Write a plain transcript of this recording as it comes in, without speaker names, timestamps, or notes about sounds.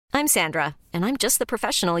I'm Sandra, and I'm just the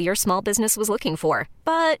professional your small business was looking for.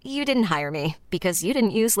 But you didn't hire me because you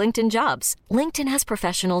didn't use LinkedIn Jobs. LinkedIn has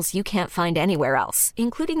professionals you can't find anywhere else,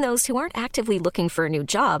 including those who aren't actively looking for a new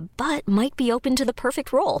job, but might be open to the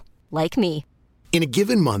perfect role, like me. In a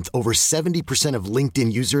given month, over 70% of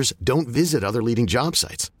LinkedIn users don't visit other leading job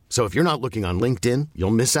sites. So if you're not looking on LinkedIn,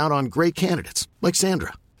 you'll miss out on great candidates like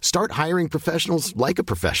Sandra. Start hiring professionals like a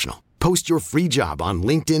professional. Post your free job on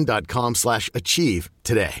linkedin.com/achieve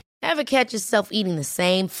today. Ever catch yourself eating the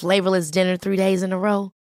same flavorless dinner 3 days in a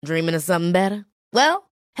row? Dreaming of something better?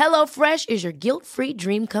 Well, HelloFresh is your guilt-free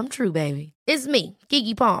dream come true, baby. It's me,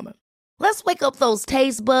 Keke Palmer. Let's wake up those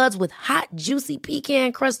taste buds with hot, juicy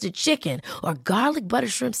pecan-crusted chicken or garlic butter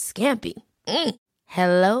shrimp scampi.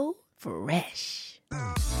 Hello Fresh.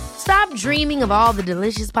 Stop dreaming of all the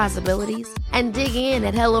delicious possibilities and dig in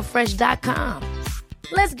at HelloFresh.com.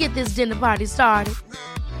 Let's get this dinner party started.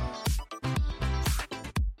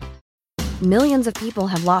 Millions of people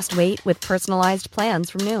have lost weight with personalized plans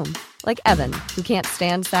from Noom. Like Evan, who can't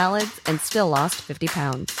stand salads and still lost 50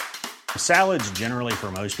 pounds. Salads generally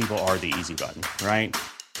for most people are the easy button, right?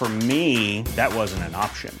 For me, that wasn't an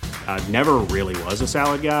option. I never really was a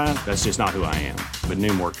salad guy. That's just not who I am. But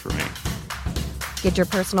Noom worked for me. Get your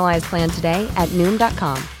personalized plan today at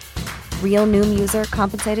Noom.com. Real Noom user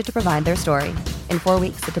compensated to provide their story. In 4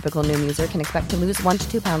 weeks, the typical Noom user can expect to lose 1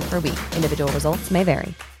 to 2 pounds per week. Individual results may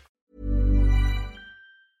vary.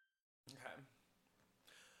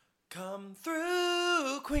 Come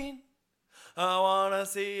through, Queen. I wanna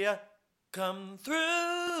see ya. Come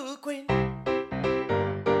through, Queen.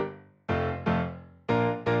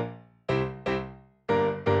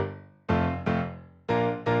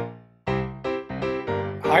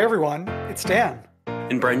 Hi, everyone. It's Dan.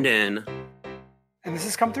 And Brendan. And this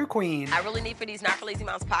is Come Through, Queen. I really need for these Not for Lazy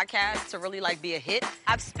Moms podcasts to really be a hit.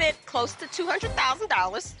 I've spent close to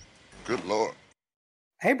 $200,000. Good Lord.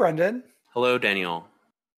 Hey, Brendan. Hello, Daniel.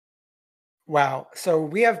 Wow. So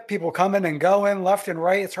we have people coming and going left and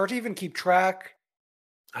right. It's hard to even keep track.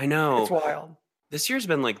 I know. It's wild. This year's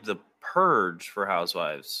been like the purge for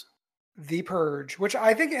Housewives. The purge, which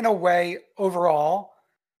I think in a way overall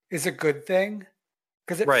is a good thing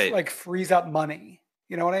because it frees up money.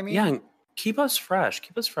 You know what I mean? Yeah. And keep us fresh.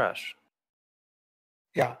 Keep us fresh.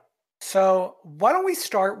 Yeah. So why don't we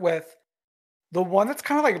start with the one that's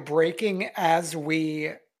kind of like breaking as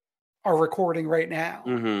we are recording right now.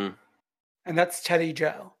 Mm-hmm. And that's Teddi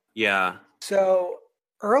Jo. Yeah. So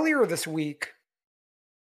earlier this week,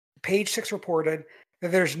 Page Six reported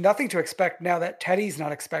that there's nothing to expect now that Teddi's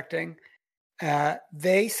not expecting.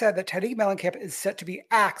 They said that Teddi Mellencamp is set to be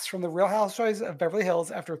axed from the Real Housewives of Beverly Hills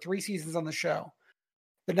after 3 seasons on the show.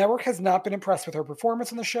 The network has not been impressed with her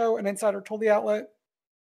performance on the show. An insider told the outlet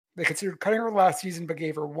they considered cutting her last season but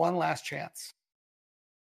gave her one last chance.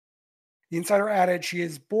 The insider added she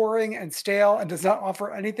is boring and stale and does not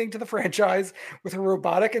offer anything to the franchise with her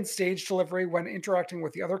robotic and stage delivery when interacting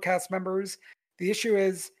with the other cast members. The issue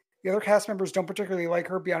is the other cast members don't particularly like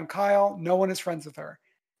her beyond Kyle. No one is friends with her.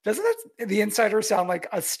 Doesn't the insider sound like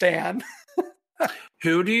a stan?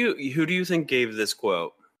 Who do you think gave this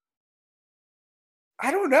quote?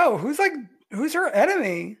 I don't know. Who's her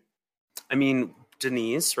enemy? I mean,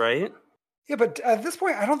 Denise, right? Yeah, but at this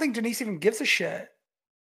point, I don't think Denise even gives a shit.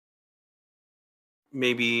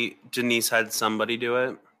 Maybe Denise had somebody do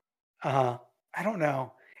it. I don't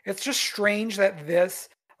know. It's just strange that this,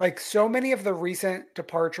 like so many of the recent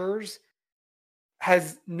departures,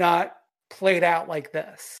 has not played out like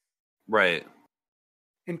this. Right.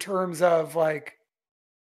 In terms of like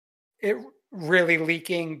it really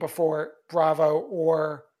leaking before Bravo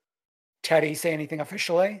or Teddi say anything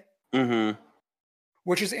officially. Mm-hmm.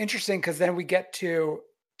 Which is interesting because then we get to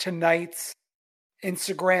tonight's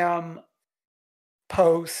Instagram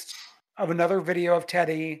post of another video of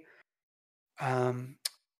Teddi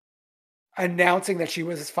announcing that she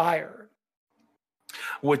was fired.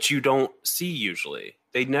 Which you don't see usually.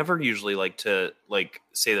 They never usually like to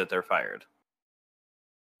say that they're fired.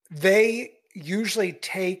 They usually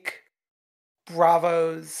take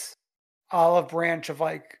Bravo's olive branch of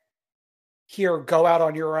like, here, go out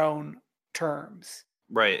on your own terms.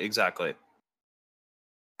 Right, exactly.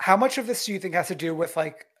 How much of this do you think has to do with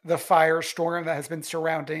like the firestorm that has been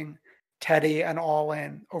surrounding Teddi and All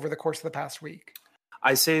In over the course of the past week?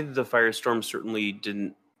 I say the firestorm certainly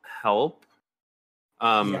didn't help.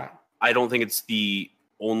 I don't think it's the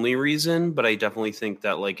only reason, but I definitely think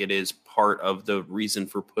that like it is part of the reason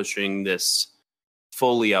for pushing this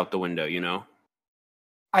fully out the window, you know?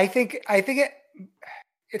 I think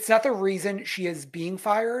it's not the reason she is being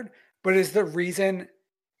fired, but it is the reason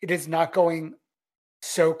it is not going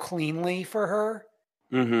so cleanly for her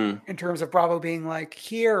in terms of Bravo being like,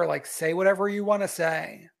 here, like, say whatever you want to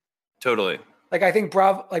say. Totally. Like, I think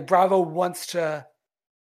Bravo wants to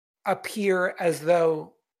appear as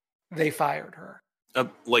though they fired her.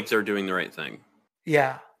 Like they're doing the right thing.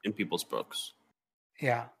 Yeah. In people's books.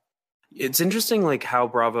 Yeah. It's interesting, like, how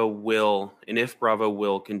Bravo will, and if Bravo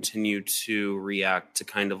will continue to react to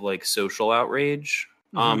kind of like social outrage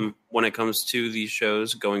when it comes to these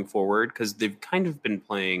shows going forward, because they've kind of been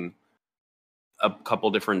playing a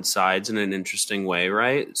couple different sides in an interesting way,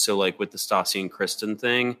 right? So, like, with the Stassi and Kristen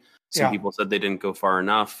thing, some people said they didn't go far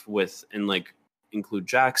enough with, and like, include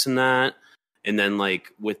Jax in that. And then,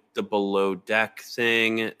 like, with the Below Deck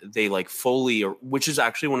thing, they like fully, which is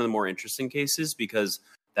actually one of the more interesting cases because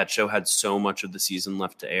that show had so much of the season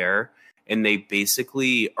left to air, and they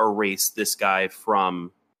basically erased this guy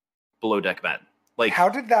from Below Deck Med. Like, how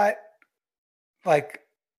did that like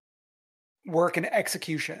work in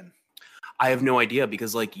execution? I have no idea,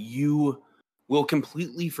 because like you will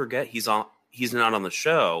completely forget he's not on the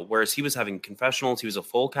show, whereas he was having confessionals. He was a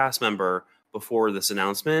full cast member before this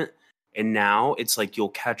announcement, and now it's like you'll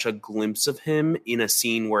catch a glimpse of him in a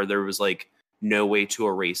scene where there was like no way to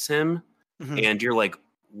erase him, and you're like,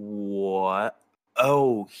 what?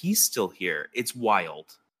 Oh, he's still here. It's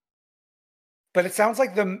wild. But it sounds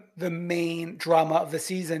like the main drama of the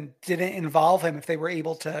season didn't involve him if they were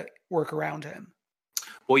able to work around him.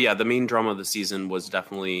 Well, yeah, the main drama of the season was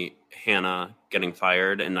definitely Hannah getting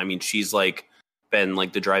fired. And I mean, she's like been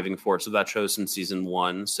like the driving force of that show since season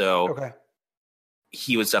 1. So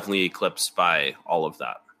he was definitely eclipsed by all of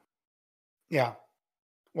that. Yeah.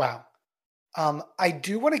 Wow. I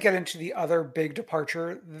do want to get into the other big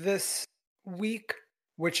departure this week,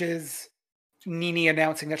 which is NeNe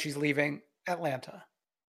announcing that she's leaving Atlanta.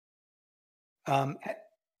 And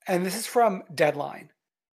this is from Deadline.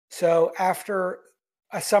 So after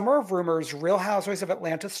a summer of rumors, Real Housewives of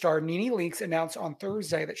Atlanta star NeNe Leakes announced on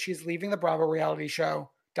Thursday that she's leaving the Bravo reality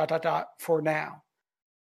show ... for now.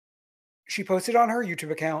 She posted on her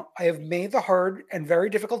YouTube account, "I have made the hard and very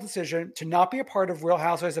difficult decision to not be a part of Real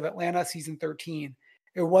Housewives of Atlanta season 13.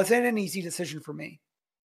 It wasn't an easy decision for me.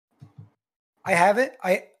 I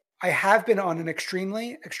have been on an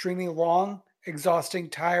extremely, extremely long, exhausting,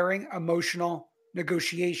 tiring, emotional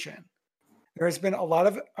negotiation. There has been a lot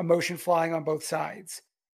of emotion flying on both sides.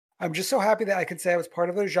 I'm just so happy that I can say I was part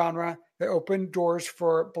of the genre that opened doors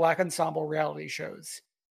for Black ensemble reality shows."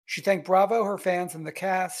 She thanked Bravo, her fans, and the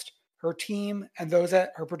cast, her team, and those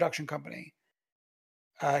at her production company.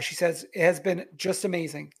 She says, "It has been just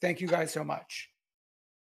amazing. Thank you guys so much."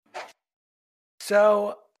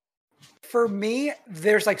 So for me,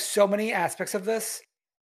 there's like so many aspects of this.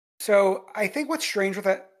 So I think what's strange with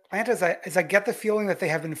Atlanta is I get the feeling that they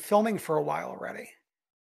have been filming for a while already.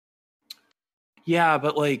 Yeah,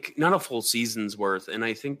 but like not a full season's worth. And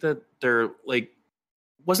I think that they're like,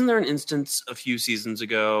 wasn't there an instance a few seasons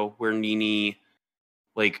ago where NeNe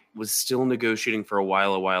like was still negotiating for a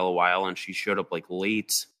while, and she showed up like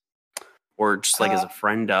late or just like as a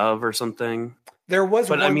friend of or something? There was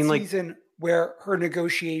one season where her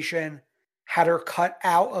negotiation had her cut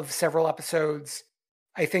out of several episodes,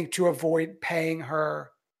 I think, to avoid paying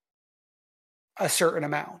her a certain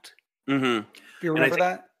amount. Do you remember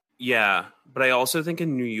that? Yeah, but I also think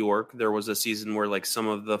in New York, there was a season where like some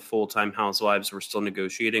of the full-time housewives were still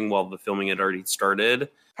negotiating while the filming had already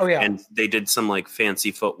started. Oh, yeah. And they did some like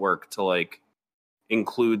fancy footwork to like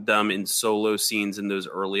include them in solo scenes in those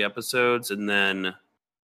early episodes and then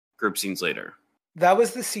group scenes later. That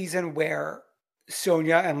was the season where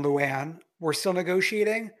Sonia and Luann were still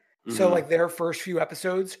negotiating. So like their first few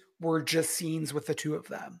episodes were just scenes with the two of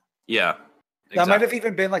them. Yeah. Exactly. That might have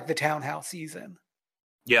even been like the townhouse season.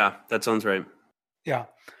 Yeah, that sounds right. Yeah.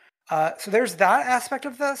 So there's that aspect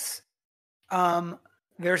of this.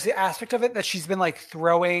 There's the aspect of it that she's been like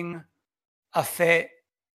throwing a fit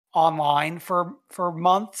online for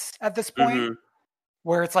months at this point,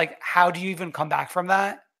 where it's like, how do you even come back from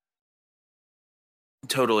that?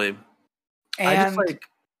 Totally. And I just like,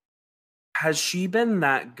 has she been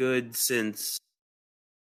that good since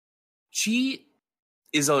she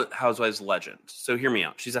is a Housewives legend? So hear me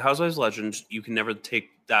out. She's a Housewives legend. You can never take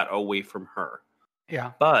that away from her.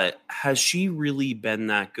 Yeah. But has she really been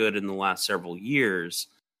that good in the last several years?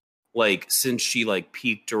 Like since she like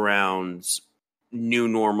peaked around New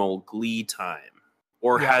Normal Glee time?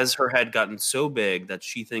 Or has her head gotten so big that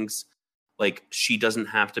she thinks like she doesn't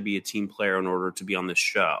have to be a team player in order to be on this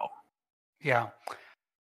show? Yeah.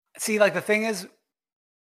 See, like the thing is,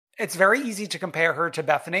 it's very easy to compare her to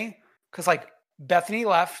Bethany because like Bethany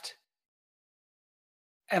left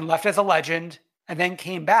as a legend and then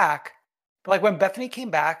came back. But like when Bethany came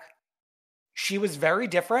back, she was very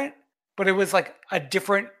different, but it was like a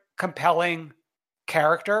different compelling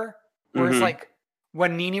character. Whereas like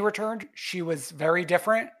when NeNe returned, she was very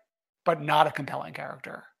different, but not a compelling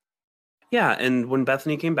character. Yeah, and when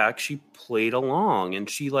Bethany came back, she played along, and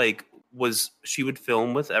she would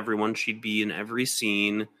film with everyone. She'd be in every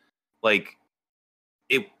scene. Like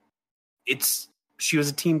she was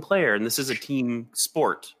a team player, and this is a team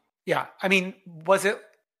sport. Yeah. I mean, was it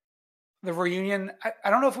the reunion? I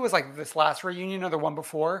don't know if it was like this last reunion or the one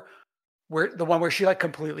before, where she like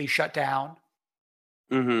completely shut down.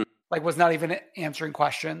 Mm-hmm. Like was not even answering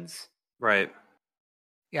questions. Right.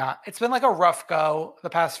 Yeah. It's been like a rough go the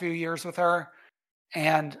past few years with her.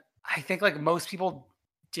 And I think like most people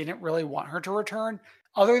didn't really want her to return,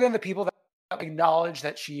 other than the people that acknowledge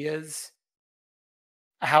that she is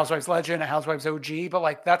a Housewives legend, a Housewives OG. But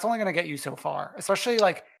like, that's only going to get you so far, especially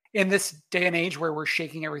like in this day and age where we're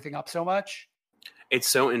shaking everything up so much. It's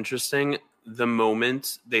so interesting. The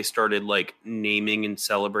moment they started like naming and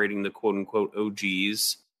celebrating the quote unquote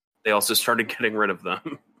OGs, they also started getting rid of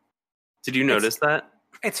them. Did you notice that?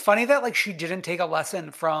 It's funny that like she didn't take a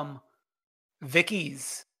lesson from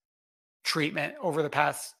Vicky's treatment over the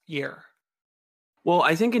past year. Well,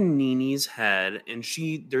 I think in NeNe's head, and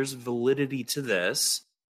there's validity to this,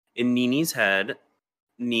 in NeNe's head,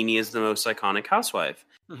 NeNe is the most iconic housewife.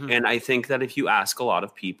 Mm-hmm. And I think that if you ask a lot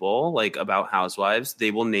of people like about housewives,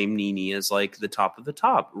 they will name NeNe as like the top of the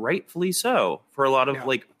top, rightfully so, for a lot of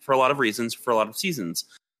reasons, for a lot of seasons.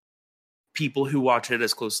 People who watch it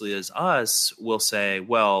as closely as us will say,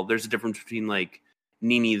 well, there's a difference between like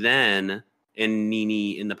NeNe then and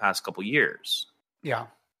NeNe in the past couple years. Yeah.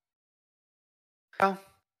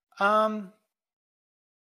 Can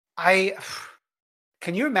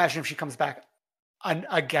you imagine if she comes back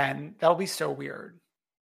again? That'll be so weird.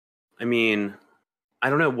 I mean, I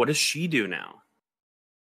don't know. What does she do now?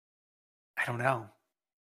 I don't know.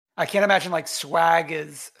 I can't imagine like Swag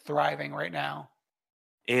is thriving right now.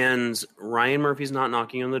 And Ryan Murphy's not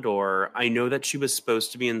knocking on the door. I know that she was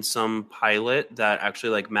supposed to be in some pilot that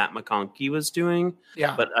actually like Matt McConkey was doing.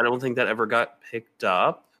 Yeah. But I don't think that ever got picked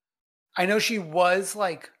up. I know she was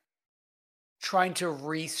like trying to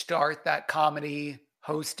restart that comedy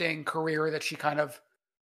hosting career that she kind of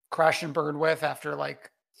crashed and burned with after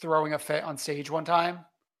like throwing a fit on stage one time.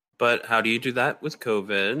 But how do you do that with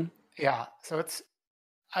COVID? Yeah. So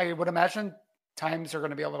I would imagine times are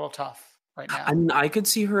going to be a little tough right now. I mean, I could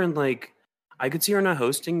see her in a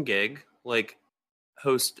hosting gig, like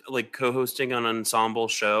co-hosting an ensemble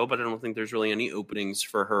show, but I don't think there's really any openings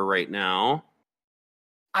for her right now.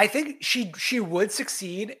 I think she would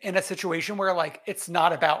succeed in a situation where like it's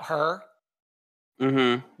not about her.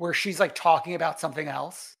 Mm-hmm. Where she's like talking about something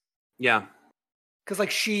else. Yeah. Because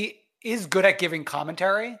like she is good at giving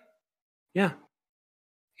commentary. Yeah.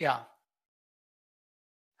 Yeah.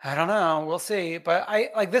 I don't know. We'll see. But I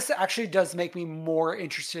like this actually does make me more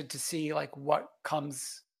interested to see like what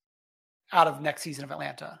comes out of next season of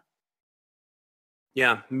Atlanta.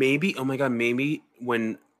 Yeah. Maybe. Oh my God. Maybe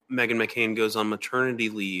when Meghan McCain goes on maternity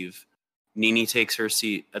leave, NeNe takes her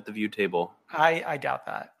seat at the view table. I doubt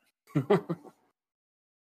that.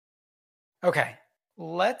 Okay.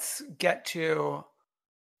 Let's get to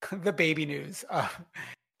the baby news.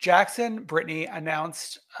 Jackson Brittany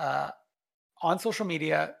announced on social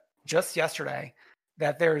media just yesterday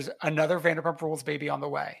that there's another Vanderpump Rules baby on the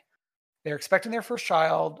way. They're expecting their first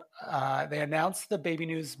child. They announced the baby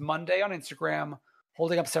news Monday on Instagram,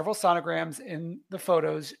 holding up several sonograms in the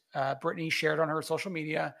photos Brittany shared on her social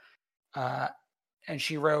media. And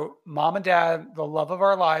she wrote, "Mom and Dad, the love of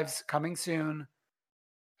our lives, coming soon."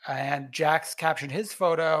 And Jax captioned his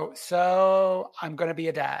photo, "So I'm going to be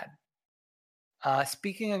a dad."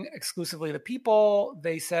 Speaking exclusively to the People,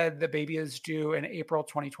 they said the baby is due in April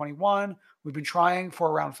 2021. We've been trying for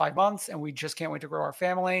around 5 months, and we just can't wait to grow our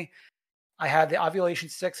family. I had the ovulation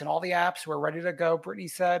sticks and all the apps. We're ready to go, Brittany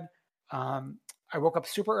said. I woke up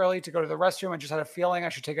super early to go to the restroom and just had a feeling I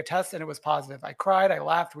should take a test, and it was positive. I cried. I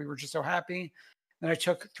laughed. We were just so happy. Then I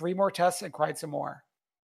took 3 more tests and cried some more.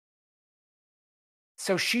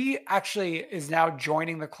 So she actually is now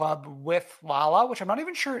joining the club with Lala, which I'm not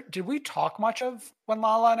even sure. Did we talk much of when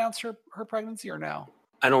Lala announced her pregnancy or no?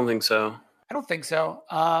 I don't think so. I don't think so.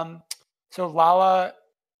 So Lala,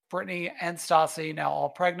 Brittany, and Stassi now all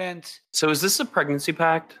pregnant. So is this a pregnancy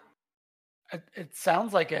pact? It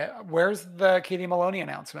sounds like it. Where's the Katie Maloney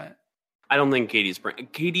announcement? I don't think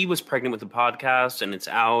Katie was pregnant with the podcast, and it's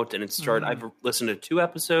out, and it's started. I've listened to 2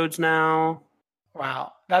 episodes now.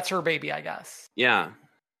 Wow. That's her baby, I guess. Yeah.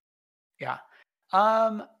 Yeah.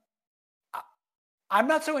 I'm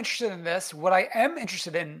not so interested in this. What I am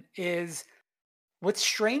interested in is What's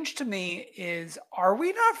strange to me is, are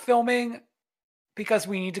we not filming because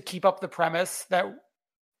we need to keep up the premise that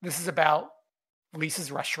this is about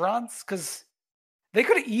Lisa's restaurants? Because they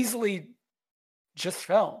could easily just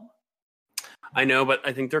film. I know, but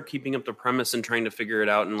I think they're keeping up the premise and trying to figure it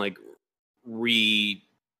out and like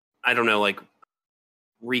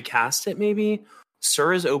recast it maybe.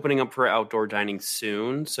 SUR is opening up for outdoor dining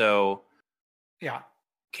soon, so yeah,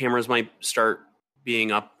 cameras might start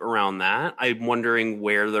being up around that. I'm wondering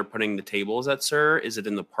where they're putting the tables at SUR. Is it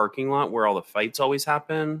in the parking lot where all the fights always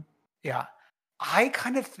happen? Yeah. I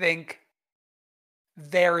kind of think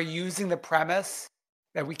they're using the premise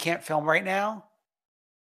that we can't film right now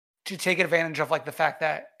to take advantage of like the fact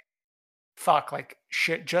that like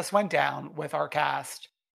shit just went down with our cast.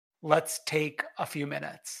 Let's take a few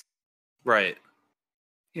minutes. Right.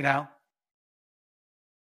 You know?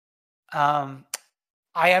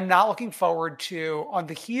 I am not looking forward to, on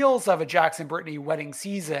the heels of a Jackson Brittany wedding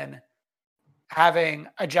season, having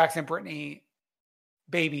a Jackson Brittany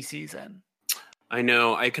baby season. I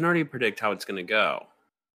know. I can already predict how it's going to go.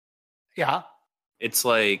 Yeah. It's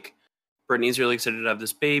like Brittany's really excited to have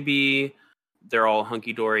this baby. They're all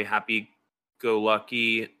hunky-dory,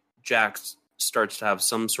 happy-go-lucky. Jax starts to have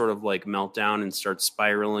some sort of like meltdown and starts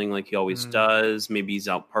spiraling like he always does. Maybe he's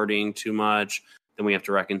out partying too much. Then we have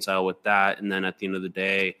to reconcile with that. And then at the end of the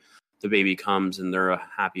day, the baby comes and they're a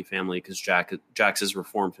happy family because Jax has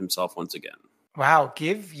reformed himself once again. Wow.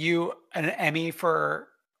 Give you an Emmy for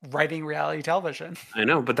writing reality television. I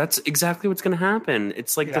know, but that's exactly what's going to happen.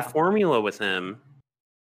 It's like the formula with him.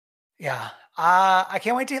 Yeah. I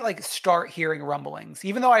can't wait to like start hearing rumblings.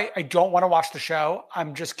 Even though I don't want to watch the show,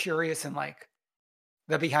 I'm just curious in like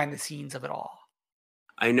the behind the scenes of it all.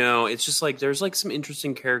 I know. It's just like there's like some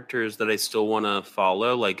interesting characters that I still want to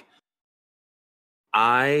follow. Like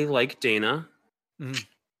I like Dana. Mm-hmm.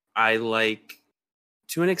 I like,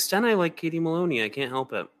 to an extent, I like Katie Maloney. I can't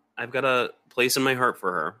help it. I've got a place in my heart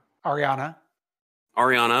for her. Ariana,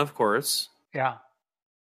 of course. Yeah.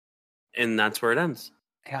 And that's where it ends.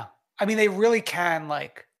 Yeah. I mean, they really can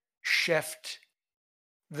like shift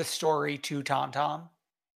the story to Tom Tom.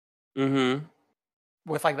 Mm-hmm.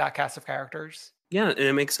 With like that cast of characters. Yeah, and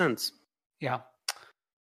it makes sense. Yeah.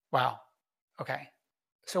 Wow. Okay.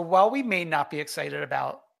 So while we may not be excited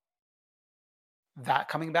about that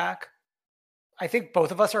coming back, I think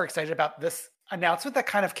both of us are excited about this announcement that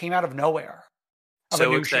kind of came out of nowhere.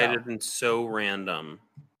 So excited and so random.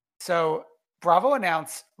 So Bravo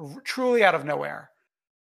announced, truly out of nowhere,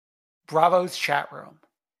 Bravo's chat room.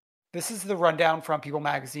 This is the rundown from People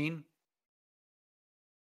Magazine.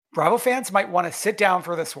 Bravo fans might want to sit down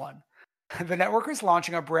for this one. The network is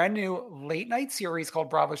launching a brand new late night series called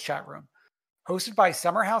Bravo's Chat Room, hosted by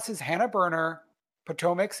Summer House's Hannah Berner,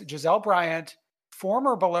 Potomac's Giselle Bryant,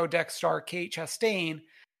 former Below Deck star Kate Chastain,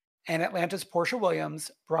 and Atlanta's Portia Williams.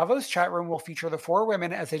 Bravo's Chat Room will feature the four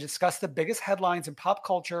women as they discuss the biggest headlines in pop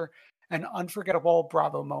culture and unforgettable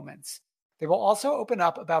Bravo moments. They will also open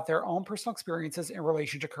up about their own personal experiences in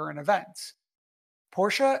relation to current events.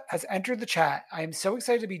 Portia has entered the chat. I am so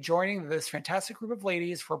excited to be joining this fantastic group of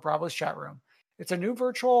ladies for Bravo's Chat Room. It's a new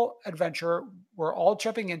virtual adventure we're all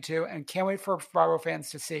jumping into and can't wait for Bravo fans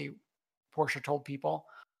to see, Portia told People.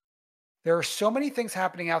 There are so many things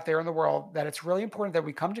happening out there in the world that it's really important that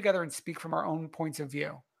we come together and speak from our own points of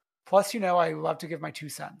view. Plus, I love to give my 2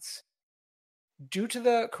 cents. Due to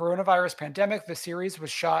the coronavirus pandemic, the series was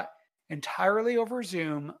shot entirely over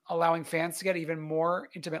Zoom, allowing fans to get even more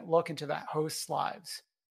intimate look into that host's lives.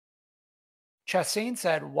 Chastain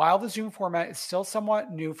said, while the Zoom format is still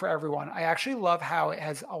somewhat new for everyone, I actually love how it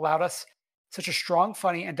has allowed us such a strong,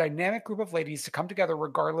 funny, and dynamic group of ladies to come together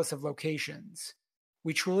regardless of locations.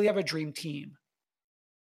 We truly have a dream team.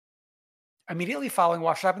 Immediately following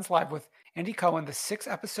Watch What Happens Live with Andy Cohen, the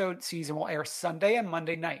 6-episode season will air Sunday and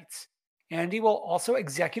Monday nights. Andy will also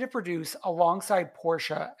executive produce alongside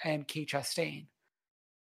Portia and Kate Chastain.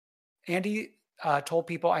 Andy told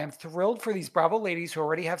People, I am thrilled for these Bravo ladies who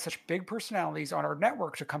already have such big personalities on our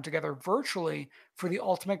network to come together virtually for the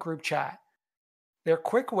ultimate group chat. Their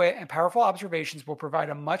quick wit and powerful observations will provide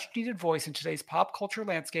a much-needed voice in today's pop culture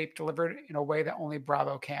landscape delivered in a way that only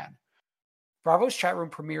Bravo can. Bravo's Chat Room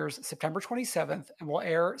premieres September 27th and will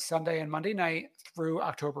air Sunday and Monday night through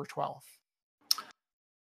October 12th.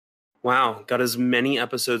 Wow, got as many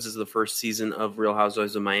episodes as the first season of Real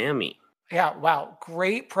Housewives of Miami. Yeah, wow.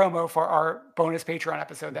 Great promo for our bonus Patreon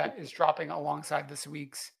episode that is dropping alongside this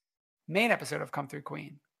week's main episode of Come Through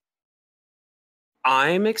Queen.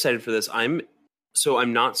 I'm excited for this. I'm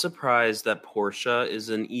not surprised that Portia is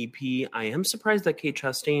an EP. I am surprised that Kate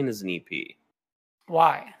Chastain is an EP.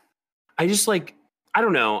 Why? I just I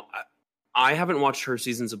don't know. I haven't watched her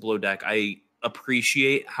seasons of Below Deck. I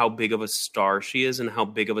appreciate how big of a star she is and how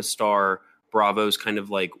big of a star Bravo's kind of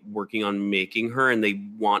like working on making her, and they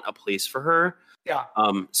want a place for her. Yeah.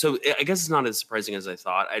 So I guess it's not as surprising as I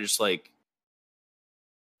thought. I just like,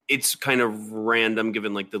 it's kind of random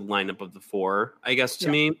given like the lineup of the four, I guess, to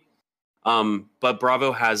me. But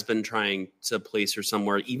Bravo has been trying to place her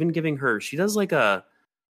somewhere, even giving her, she does like a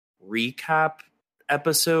recap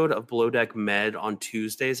episode of Below Deck Med on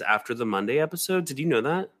Tuesdays after the Monday episode. Did you know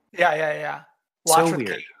that? Yeah. Watch So with weird.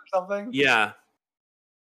 Kate or something. Yeah.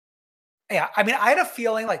 Yeah, I mean, I had a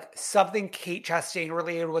feeling like something Kate Chastain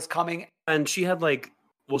related was coming. And she had like,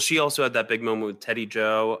 well, she also had that big moment with Teddy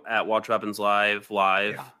Joe at Watch What Happens Live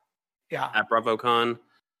Yeah. at BravoCon.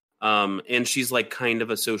 And she's like kind of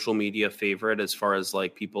a social media favorite as far as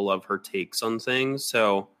like people love her takes on things.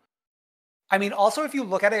 So, I mean, also if you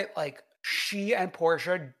look at it, like she and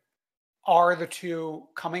Portia are the two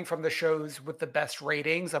coming from the shows with the best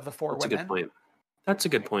ratings of the four that's women. a good point. That's a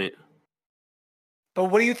good point. But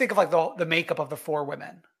what do you think of like the makeup of the four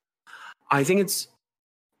women? I think it's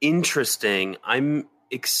interesting. I'm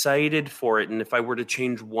excited for it. And if I were to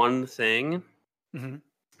change one thing,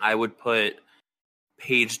 I would put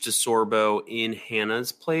Paige DeSorbo in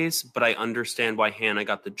Hannah's place. But I understand why Hannah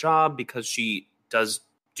got the job because she does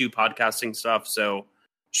do podcasting stuff. So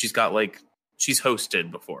she's got like, she's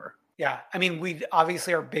hosted before. Yeah. I mean, we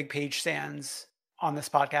obviously are big Paige stands on this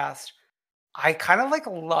podcast. I kind of like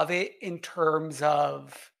love it in terms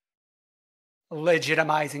of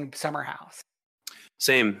legitimizing Summer House.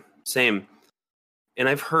 Same. And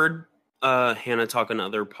I've heard Hannah talk on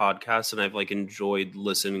other podcasts, and I've like enjoyed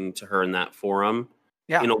listening to her in that forum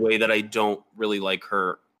in a way that I don't really like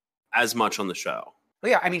her as much on the show.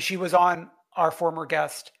 Well, yeah, I mean, she was on our former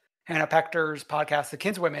guest Hannah Pector's podcast, The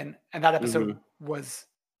Kinswomen, and that episode was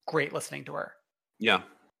great listening to her. Yeah.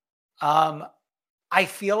 I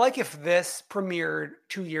feel like if this premiered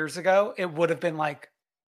 2 years ago, it would have been like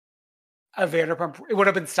a Vanderpump. It would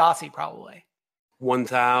have been Stassi probably.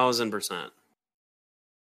 1000%.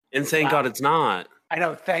 And thank God it's not. I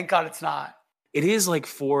know. Thank God it's not. It is like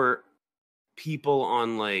for people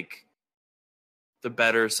on like the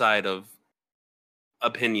better side of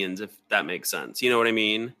opinions, if that makes sense. You know what I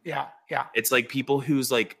mean? Yeah. It's like people whose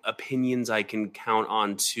like opinions I can count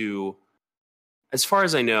on to, as far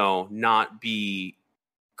as I know, not be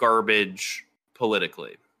garbage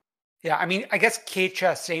politically. Yeah, I mean, I guess Kate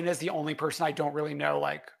Chastain is the only person I don't really know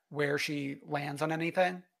like where she lands on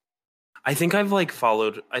anything. I think I've like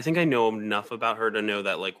followed, I think I know enough about her to know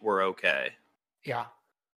that like we're okay. Yeah.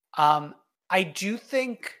 I do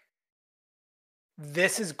think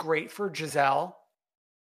this is great for Giselle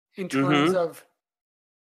in terms of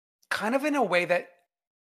kind of in a way that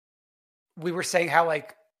we were saying how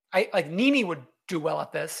like Nene would do well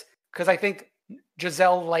at this, because I think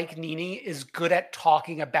Giselle, like Nene, is good at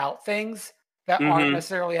talking about things that aren't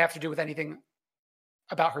necessarily have to do with anything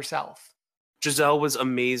about herself. Giselle was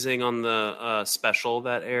amazing on the special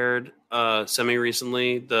that aired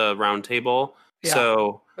semi-recently, the Roundtable. Yeah,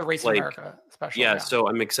 so the Race like, America special. Yeah, so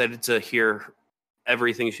I'm excited to hear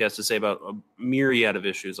everything she has to say about a myriad of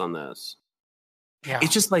issues on this. Yeah.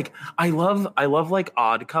 It's just like, I love like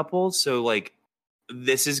odd couples. So like,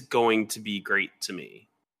 this is going to be great to me.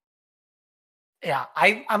 Yeah,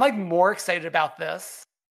 I'm like more excited about this.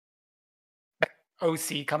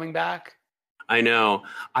 OC coming back. I know.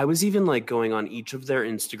 I was even like going on each of their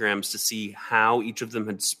Instagrams to see how each of them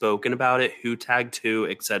had spoken about it, who tagged who,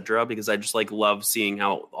 etc. Because I just like love seeing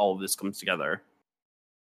how all of this comes together.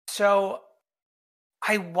 So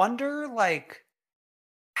I wonder like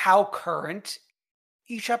how current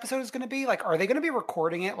each episode is going to be. Like, are they going to be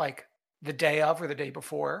recording it like the day of or the day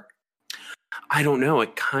before? I don't know.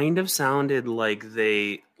 It kind of sounded like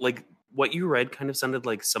like what you read kind of sounded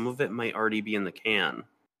like some of it might already be in the can.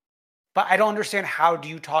 But I don't understand, how do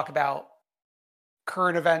you talk about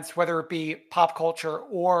current events, whether it be pop culture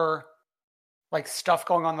or like stuff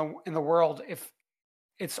going on in the world, if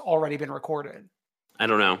it's already been recorded? I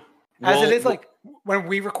don't know. As it is, like when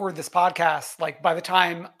we record this podcast, like by the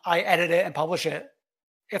time I edit it and publish it,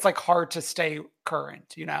 it's like hard to stay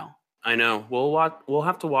current, you know? I know. We'll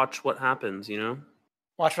have to watch what happens, you know?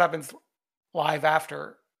 Watch what happens live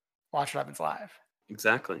after Watch What Happens Live.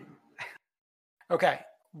 Exactly. Okay.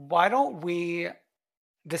 Why don't we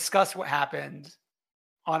discuss what happened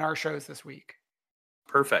on our shows this week?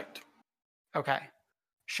 Perfect. Okay.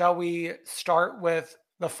 Shall we start with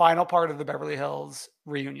the final part of the Beverly Hills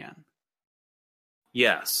reunion?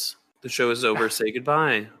 Yes. The show is over. Say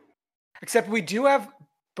goodbye. Except we do have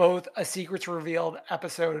both a Secrets Revealed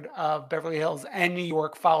episode of Beverly Hills and New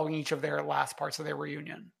York following each of their last parts of their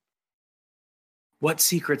reunion. What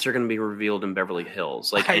secrets are going to be revealed in Beverly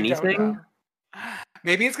Hills? Like I anything? don't know.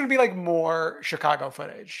 Maybe it's going to be like more Chicago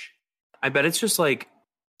footage. I bet it's just like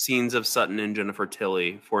scenes of Sutton and Jennifer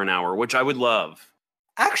Tilly for an hour, which I would love.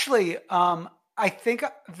 Actually, I think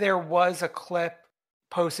there was a clip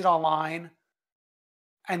posted online,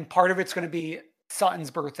 and part of it's going to be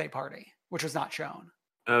Sutton's birthday party, which was not shown.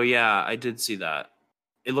 Oh yeah, I did see that.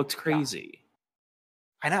 It looked crazy. Yeah.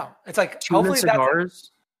 I know. It's like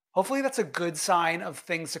hopefully that's a good sign of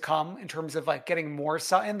things to come in terms of like getting more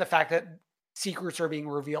Sutton. The fact that secrets are being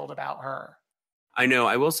revealed about her. I know.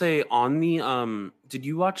 I will say on the did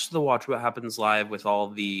you watch Watch What Happens Live with all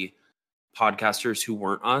the podcasters who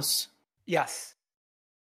weren't us? Yes.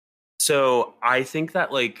 So I think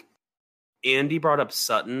that like Andy brought up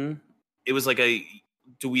Sutton. It was like a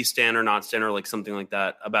do we stand or not stand or like something like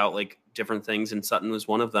that about like different things, and Sutton was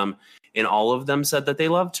one of them. And all of them said that they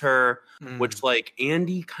loved her, which like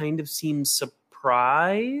Andy kind of seems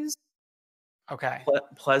surprised. Okay.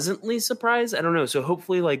 Pleasantly surprised. I don't know. So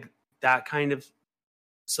hopefully like that kind of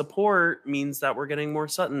support means that we're getting more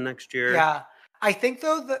Sutton next year. Yeah. I think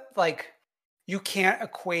though that like you can't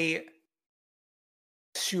equate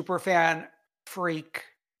super fan freak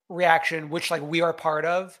reaction, which like we are part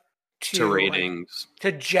of, to ratings,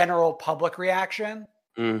 like, to general public reaction.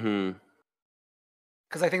 Mm-hmm.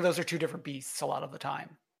 Because I think those are two different beasts a lot of the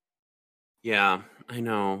time. Yeah, I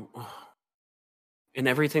know. And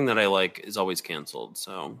everything that I like is always canceled.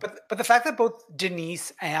 So, but the fact that both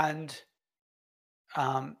Denise and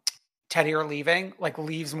Teddy are leaving, like,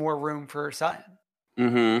 leaves more room for Sutton.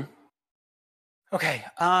 Mm-hmm. Okay.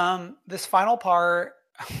 This final part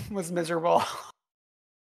was miserable.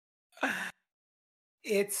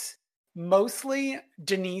 It's mostly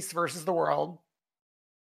Denise versus the world.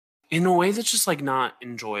 In a way that's just like not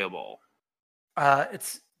enjoyable.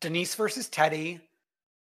 It's Denise versus Teddy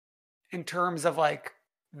in terms of like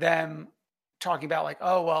them talking about like,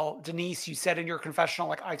 oh, well, Denise, you said in your confessional,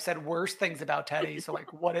 like, I've said worse things about Teddy. So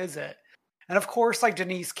like, what is it? And of course, like,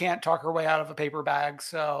 Denise can't talk her way out of a paper bag.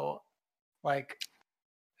 So like,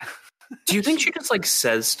 do you think she just like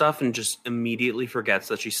says stuff and just immediately forgets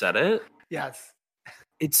that she said it? Yes.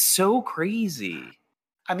 It's so crazy.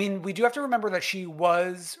 I mean, we do have to remember that she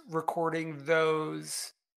was recording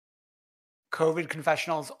those COVID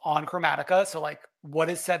confessionals on Chromatica. So like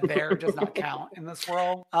what is said there does not count in this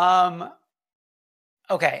world.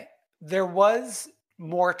 Okay. There was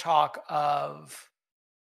more talk of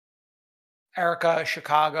Erika,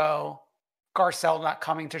 Chicago, Garcelle not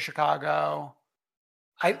coming to Chicago.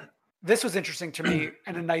 This was interesting to me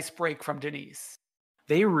and a nice break from Denise.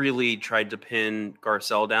 They really tried to pin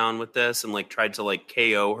Garcelle down with this and like tried to like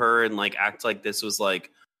KO her and like act like this was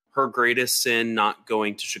like her greatest sin not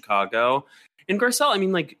going to Chicago. And Garcelle, I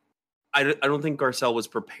mean, like, I don't think Garcelle was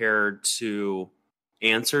prepared to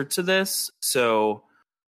answer to this. So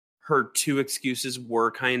her two excuses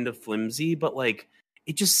were kind of flimsy, but like,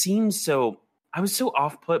 it just seems so, I was so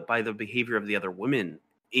off put by the behavior of the other women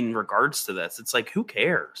in regards to this. It's like, who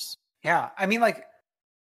cares? Yeah. I mean, like,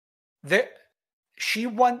 she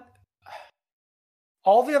won.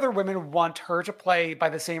 All the other women want her to play by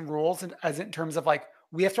the same rules, as in terms of like,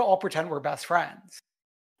 we have to all pretend we're best friends.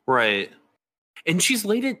 Right. And she's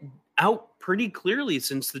laid it out pretty clearly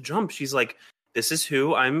since the jump. She's like, this is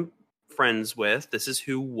who I'm friends with. This is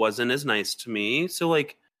who wasn't as nice to me. So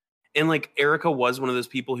like, and like Erika was one of those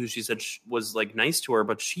people who she said was like nice to her,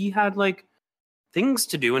 but she had like things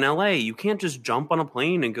to do in LA. You can't just jump on a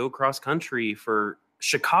plane and go cross country for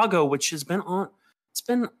Chicago, which has been on. It's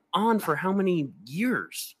been on for how many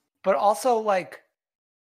years? But also, like,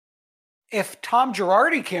 if Tom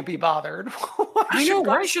Girardi can't be bothered,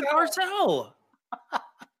 why should Garcelle?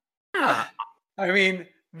 Yeah. I mean,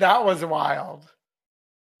 that was wild.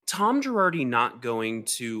 Tom Girardi not going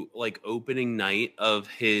to, like, opening night of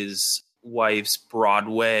his wife's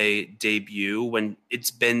Broadway debut when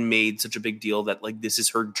it's been made such a big deal that, like, this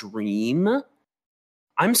is her dream.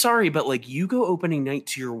 I'm sorry, but like you go opening night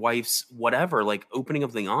to your wife's whatever, like opening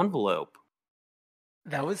of the envelope.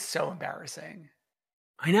 That was so embarrassing.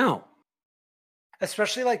 I know.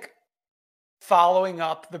 Especially like following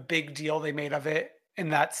up the big deal they made of it in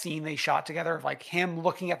that scene they shot together of like him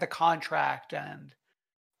looking at the contract and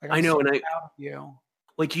like, I know, so and proud of you.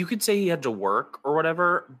 Like you could say he had to work or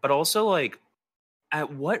whatever, but also like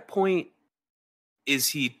at what point is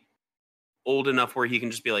he old enough where he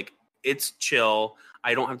can just be like, it's chill.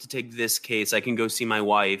 I don't have to take this case. I can go see my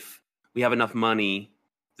wife. We have enough money,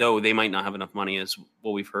 though they might not have enough money, as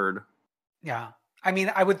what we've heard. Yeah. I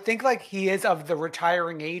mean, I would think like he is of the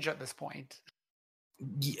retiring age at this point.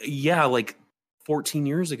 Yeah, like 14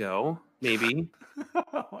 years ago, maybe.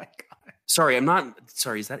 Oh my God. Sorry, I'm not.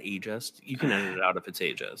 Sorry, is that ageist? You can edit it out if it's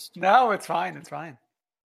ageist. No, it's fine. It's fine.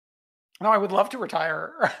 No, I would love to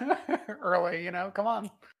retire early. Come on.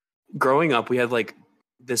 Growing up, we had like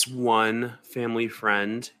this one family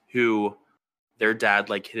friend who their dad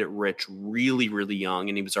like hit it rich really, really young,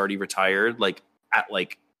 and he was already retired, like at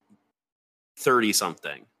like 30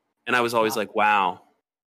 something. And I was always like, wow,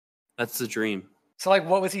 that's the dream. So like,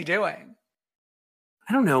 what was he doing?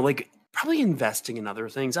 I don't know, like probably investing in other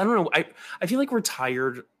things. I don't know. I feel like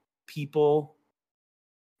retired people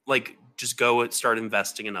like just go and start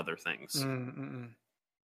investing in other things.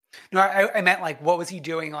 No, I meant like, what was he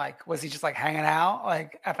doing? Like, was he just like hanging out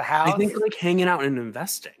like at the house? I think like hanging out and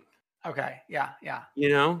investing. Okay. Yeah.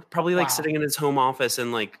 Probably like sitting in his home office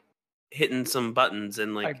and like hitting some buttons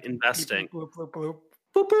and like investing. Bloop, bloop, bloop.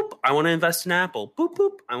 Boop, boop. I want to invest in Apple. Boop,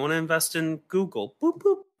 boop. I want to invest in Google. Boop,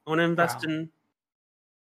 boop. I want to invest in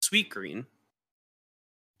Sweetgreen.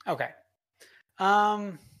 Okay.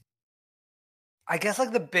 I guess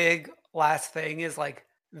like the big last thing is like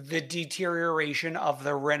the deterioration of the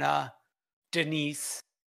Rinna Denise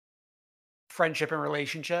friendship and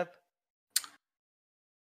relationship.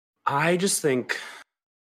 I just think,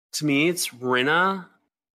 to me, it's Rinna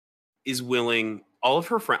is willing. All of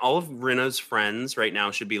Rinna's friends right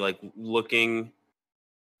now should be like looking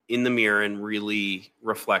in the mirror and really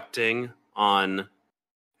reflecting on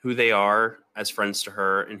who they are as friends to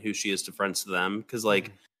her and who she is to friends to them. Because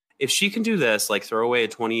like, if she can do this, like throw away a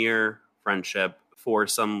 20-year friendship for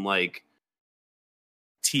some like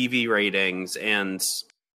TV ratings and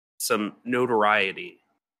some notoriety,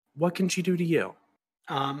 what can she do to you?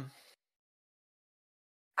 I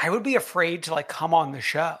would be afraid to like come on the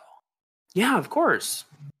show. Yeah, of course.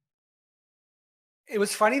 It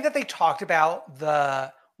was funny that they talked about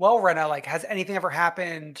Rinna, like, has anything ever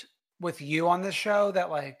happened with you on this show that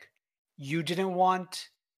like you didn't want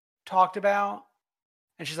talked about?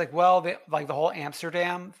 And she's like, well, the whole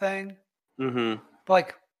Amsterdam thing. Mm-hmm. But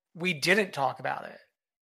like, we didn't talk about it.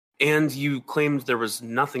 And you claimed there was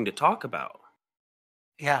nothing to talk about.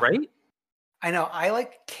 Yeah. Right? I know. I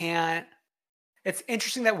like can't. It's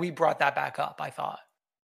interesting that we brought that back up, I thought.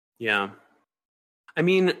 Yeah. I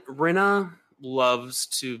mean, Rinna loves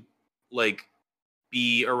to like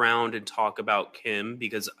be around and talk about Kim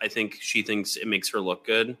because I think she thinks it makes her look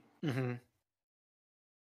good. Mm-hmm.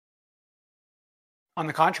 On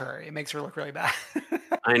the contrary, it makes her look really bad.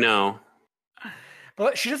 I know.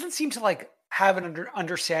 But she doesn't seem to like have an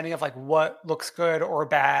understanding of like what looks good or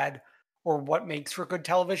bad or what makes for good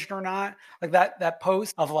television or not. Like that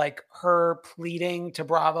post of like her pleading to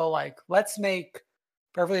Bravo, like, let's make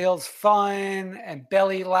Beverly Hills fun and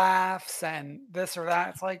belly laughs and this or that.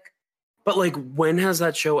 It's like, but like, when has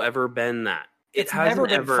that show ever been that? It's never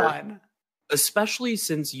been fun. Especially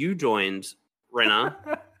since you joined,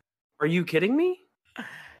 Rinna. Are you kidding me?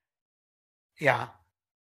 Yeah.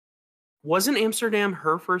 Wasn't Amsterdam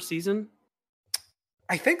her first season?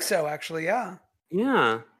 I think so, actually, yeah.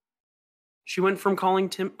 Yeah. She went from calling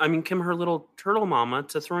Kim her little turtle mama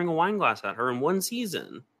to throwing a wine glass at her in one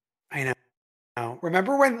season. I know.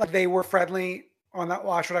 Remember when they were friendly on that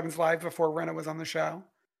Watch What Happens Live before Rinna was on the show?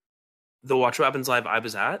 The Watch What Happens Live I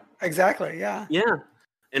was at? Exactly, yeah. Yeah.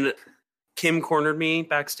 And Kim cornered me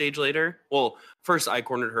backstage later. Well, first I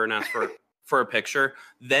cornered her and asked for a picture.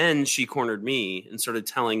 Then she cornered me and started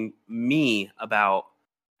telling me about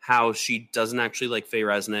how she doesn't actually like Faye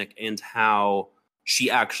Resnick and how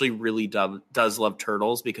she actually really does love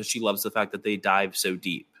turtles because she loves the fact that they dive so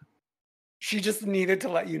deep. She just needed to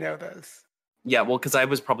let you know this. Yeah, well, because I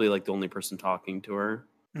was probably like the only person talking to her.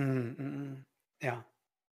 Yeah.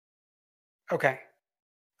 Okay.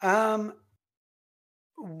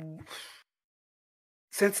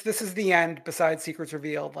 Since this is the end, besides Secrets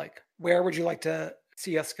Revealed, like, where would you like to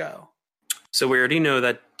see us go? So we already know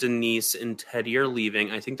that Denise and Teddy are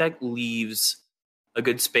leaving. I think that leaves a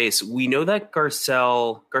good space. We know that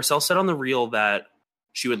Garcelle said on the reel that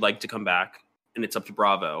she would like to come back, and it's up to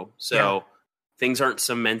Bravo. So things aren't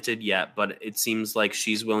cemented yet, but it seems like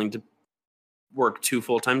she's willing to work 2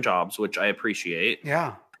 full-time jobs, which I appreciate.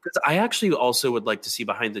 Yeah. Because I actually also would like to see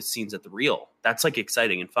behind the scenes at the reel. That's like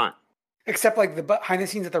exciting and fun. Except like the behind the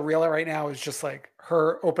scenes at the reel right now is just like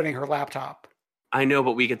her opening her laptop. I know,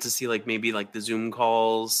 but we get to see like maybe like the Zoom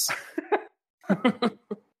calls.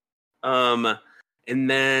 And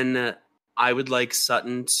then I would like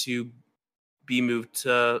Sutton to be moved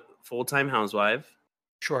to full-time housewife.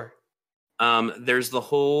 Sure. There's the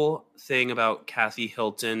whole thing about Kathy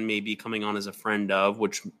Hilton maybe coming on as a friend of,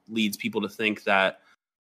 which leads people to think that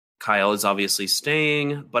Kyle is obviously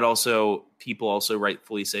staying, but also people also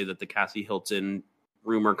rightfully say that the Kathy Hilton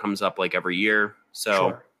rumor comes up like every year.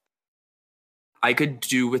 So I could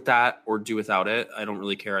do with that or do without it. I don't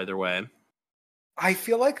really care either way. I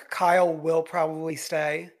feel like Kyle will probably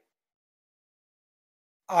stay.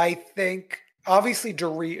 I think, obviously,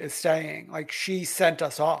 Dorit is staying. Like, she sent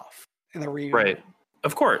us off in the reunion. Right.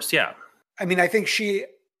 Of course, yeah. I mean, I think she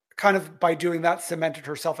kind of, by doing that, cemented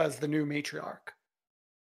herself as the new matriarch.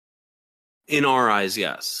 In our eyes,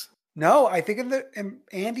 yes. No, I think in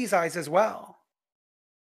Andy's eyes as well.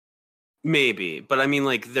 Maybe. But I mean,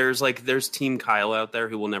 like, there's Team Kyle out there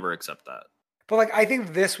who will never accept that. But, like, I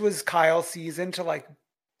think this was Kyle's season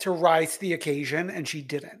to rise to the occasion, and she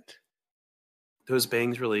didn't. Those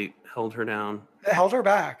bangs really held her down. It held her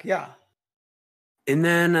back, yeah. And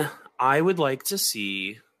then I would like to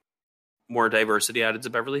see more diversity added to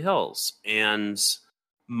Beverly Hills. And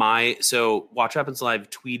so Watch What Happens Live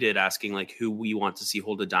tweeted asking like who we want to see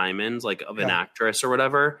hold a diamond, like of an actress or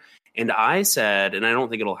whatever. And I said, and I don't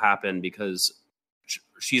think it'll happen because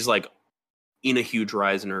she's like in a huge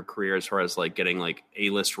rise in her career as far as like getting like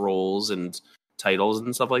A-list roles and titles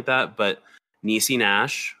and stuff like that. But Niecy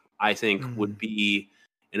Nash, I think would be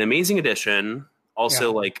an amazing addition.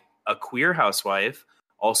 Also like a queer housewife,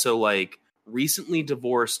 also like recently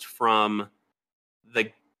divorced from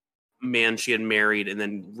the man she had married and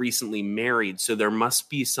then recently married. So there must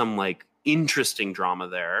be some like interesting drama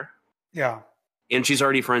there. Yeah. And she's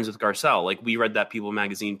already friends with Garcelle. Like we read that People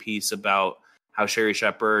magazine piece about how Sherri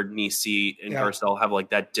Shepherd, Niecy, and Garcelle have like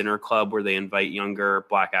that dinner club where they invite younger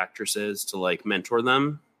Black actresses to like mentor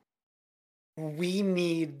them. We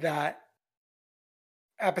need that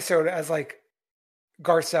episode as like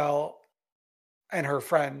Garcelle and her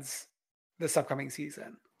friends this upcoming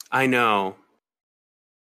season. I know.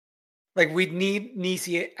 Like we'd need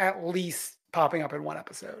Niecy at least popping up in one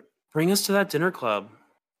episode. Bring us to that dinner club.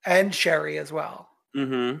 And Sherri as well.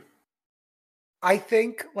 Mm-hmm. I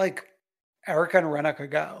think like Erica and Rinna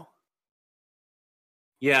could go.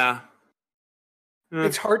 Yeah.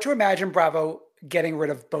 It's hard to imagine Bravo getting rid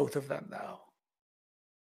of both of them though.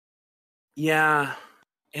 Yeah.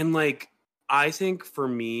 And like, I think for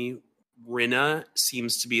me, Rinna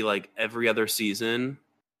seems to be like every other season,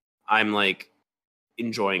 I'm like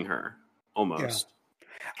enjoying her almost.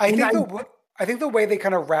 Yeah. I think the way they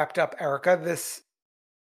kind of wrapped up Erica this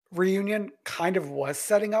reunion kind of was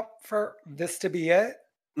setting up for this to be it.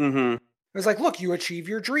 Mm-hmm. It was like, look, you achieve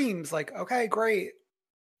your dreams. Like, okay, great.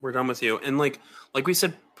 We're done with you. And like we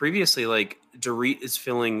said previously, like Dorit is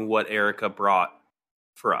filling what Erica brought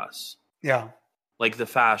for us. Yeah. Like the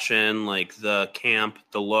fashion, like the camp,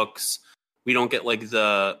 the looks. We don't get like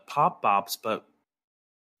the pop bops, but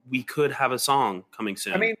we could have a song coming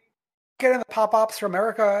soon. I mean, getting the pop ops from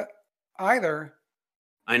Erica either.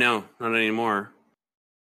 I know, not anymore.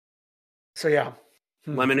 So yeah.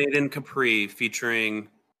 Lemonade and Capri featuring,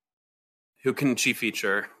 who can she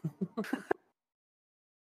feature?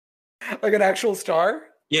 Like an actual star?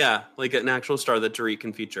 Yeah, like an actual star that Dorit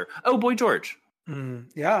can feature. Oh, Boy George.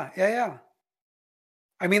 Yeah.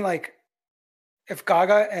 I mean, like, if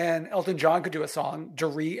Gaga and Elton John could do a song,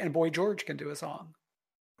 Dorit and Boy George can do a song.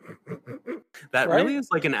 That really is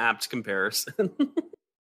like an apt comparison.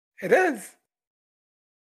 It is.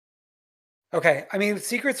 Okay, I mean,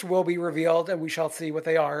 secrets will be revealed and we shall see what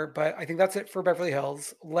they are, but I think that's it for Beverly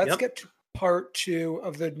Hills. Let's get to part 2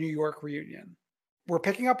 of the New York reunion. We're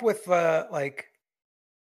picking up with the, like,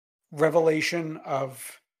 revelation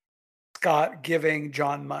of Scott giving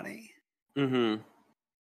John money. Mm-hmm.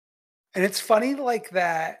 And it's funny, like,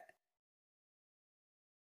 that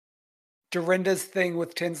Dorinda's thing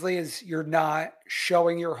with Tinsley is you're not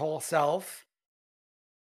showing your whole self.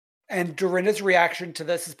 And Dorinda's reaction to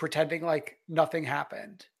this is pretending like nothing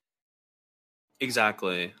happened.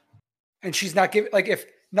 Exactly. And she's not giving, like, if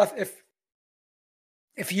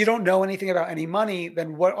you don't know anything about any money,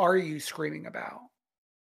 then what are you screaming about?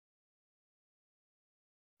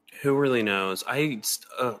 Who really knows?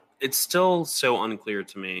 It's still so unclear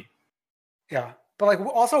to me. Yeah. But like,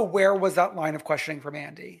 also, where was that line of questioning from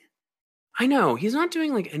Andy? I know. He's not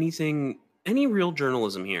doing like any real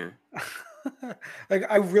journalism here. Like,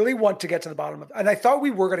 I really want to get to the bottom of it. And I thought we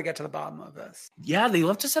were going to get to the bottom of this. Yeah, they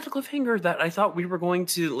left us at a cliffhanger that I thought we were going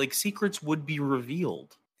to, like, secrets would be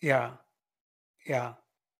revealed. Yeah.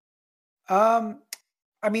 I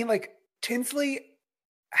mean, like, Tinsley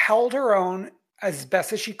held her own as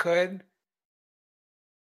best as she could,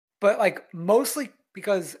 but like mostly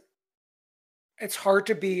because it's hard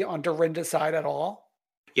to be on Dorinda's side at all.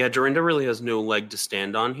 Yeah, Dorinda really has no leg to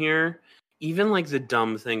stand on here. Even like the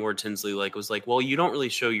dumb thing where Tinsley like was like, well, you don't really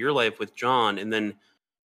show your life with John. And then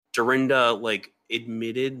Dorinda like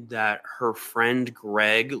admitted that her friend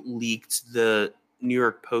Greg leaked the New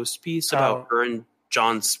York Post piece about her and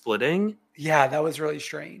John splitting. Yeah, that was really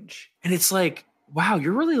strange. And it's like, wow,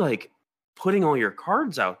 you're really like putting all your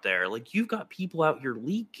cards out there. Like, you've got people out here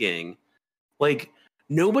leaking. Like,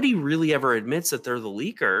 nobody really ever admits that they're the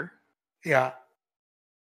leaker. Yeah.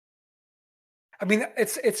 I mean,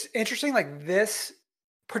 it's interesting. Like, this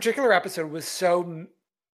particular episode was so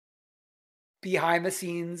behind the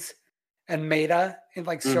scenes and meta in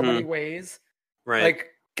like so many ways. Right. Like,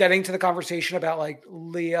 getting to the conversation about like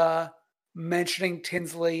Leah mentioning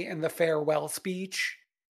Tinsley in the farewell speech.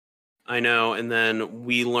 I know. And then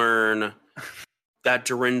we learn that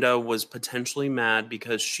Dorinda was potentially mad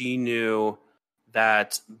because she knew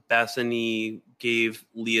that Bethany gave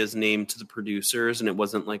Leah's name to the producers and it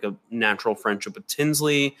wasn't like a natural friendship with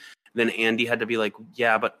Tinsley. Then Andy had to be like,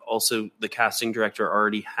 yeah, but also the casting director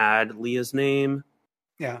already had Leah's name.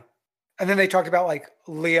 Yeah. And then they talked about like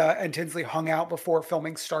Leah and Tinsley hung out before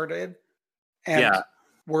filming started and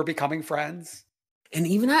were becoming friends. And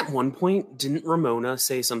even at one point, didn't Ramona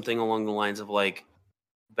say something along the lines of like,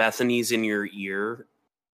 Bethany's in your ear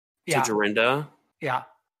to Dorinda? Yeah.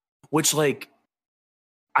 Which, like,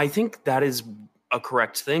 I think that is a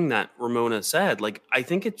correct thing that Ramona said. Like, I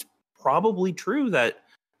think it's probably true that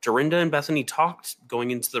Dorinda and Bethany talked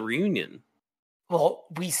going into the reunion. Well,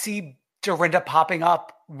 we see Dorinda popping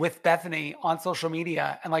up with Bethany on social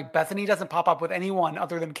media, and like Bethany doesn't pop up with anyone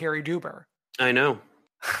other than Carrie Duber. I know.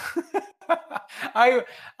 I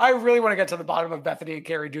really want to get to the bottom of Bethany and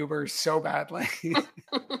Carrie Duber so badly.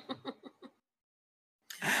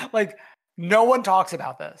 Like, no one talks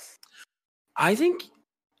about this. I think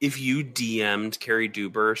if you DM'd Carrie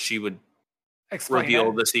Duber, she would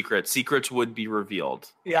reveal the secret. Secrets would be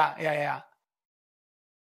revealed. Yeah.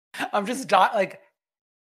 I'm just like,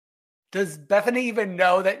 does Bethany even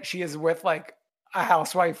know that she is with like a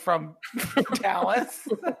housewife from Dallas?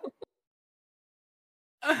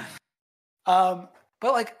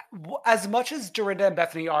 But like, as much as Dorinda and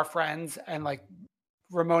Bethany are friends, and like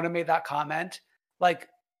Ramona made that comment, like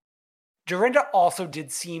Dorinda also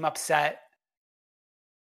did seem upset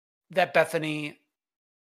that Bethany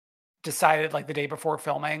decided like the day before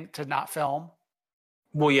filming to not film.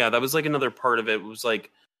 Well, yeah, that was like another part of it. It was like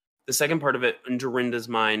the second part of it in Dorinda's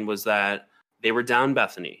mind was that they were down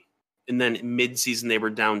Bethany, and then mid-season they were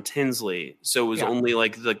down Tinsley. So it was only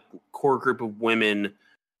like the core group of women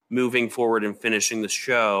moving forward and finishing the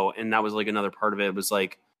show. And that was like another part of it. It was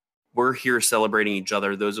like, we're here celebrating each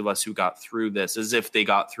other, those of us who got through this, as if they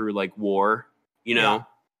got through like war, you know,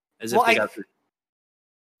 as if they got through.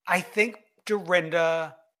 I think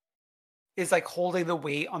Dorinda is like holding the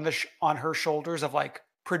weight on her shoulders of like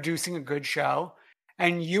producing a good show.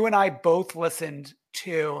 And you and I both listened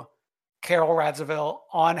to Carol Radziwill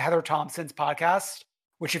on Heather Thompson's podcast,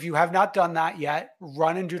 which if you have not done that yet,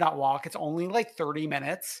 run and do not walk. It's only like 30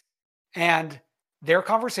 minutes. And their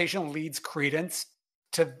conversation leads credence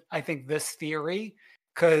to, I think, this theory,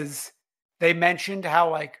 because they mentioned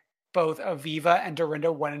how like both Aviva and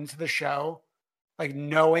Dorinda went into the show like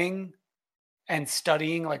knowing and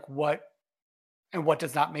studying like what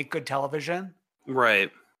does not make good television.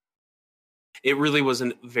 Right. It really was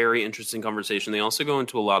a very interesting conversation. They also go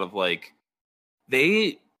into a lot of like,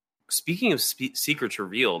 speaking of secrets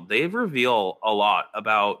revealed, they reveal a lot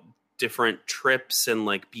about different trips and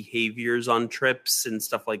like behaviors on trips and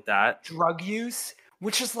stuff like that. Drug use,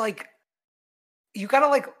 which is like, you got to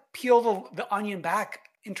like peel the onion back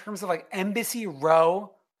in terms of like Embassy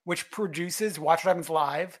Row, which produces Watch What Happens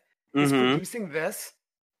Live, is producing this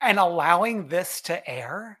and allowing this to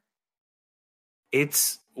air.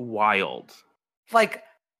 It's wild. Like,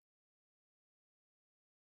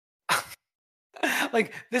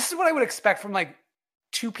 like this is what I would expect from like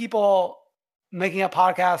two people making a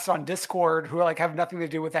podcast on Discord who like have nothing to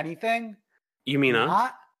do with anything. You mean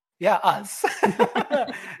us? Yeah, us.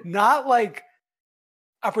 Not like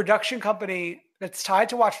a production company that's tied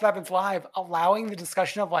to Watch What Happens Live, allowing the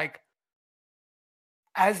discussion of like,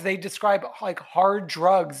 as they describe, like hard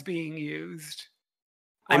drugs being used.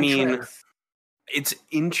 I mean, trips. It's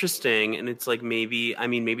interesting, and it's like maybe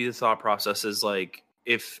the thought process is like,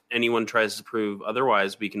 if anyone tries to prove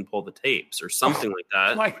otherwise, we can pull the tapes or something like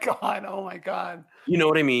that. Oh my God. You know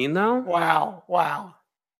what I mean, though? Wow.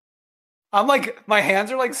 I'm like, my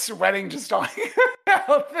hands are like sweating just talking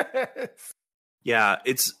about this. Yeah,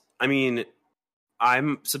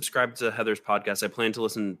 I'm subscribed to Heather's podcast. I plan to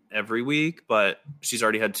listen every week, but she's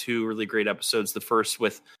already had 2 really great episodes. The first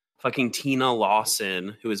with fucking Tina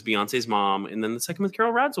Lawson, who is Beyonce's mom, and then the second with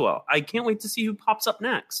Carol Radziwill. I can't wait to see who pops up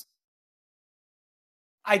next.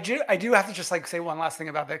 I do have to just like say one last thing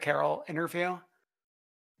about the Carol interview.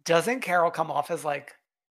 Doesn't Carol come off as like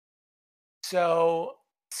so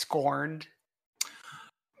scorned?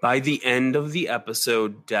 By the end of the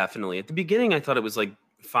episode, definitely. At the beginning, I thought it was like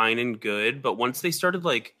fine and good, but once they started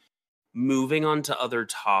like moving on to other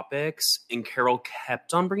topics and Carol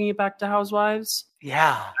kept on bringing it back to Housewives,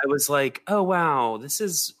 I was like, oh wow, this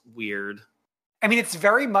is weird. I mean, it's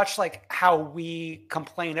very much like how we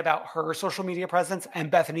complain about her social media presence and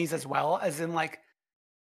Bethany's as well, as in like,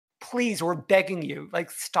 please, we're begging you,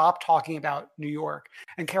 like, stop talking about New York.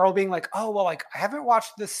 And Carol being like, oh, well, like, I haven't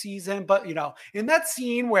watched this season, but, you know, in that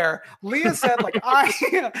scene where Leah said, like,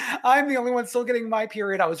 I'm the only one still getting my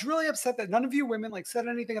period, I was really upset that none of you women, like, said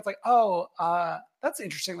anything. It's like, oh, that's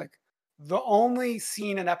interesting. Like, the only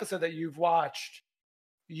scene and episode that you've watched,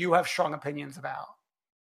 you have strong opinions about.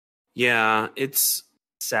 Yeah, it's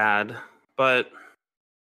sad, but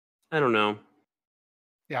I don't know.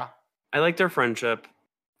 Yeah. I like their friendship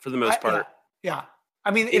for the most part. Yeah. I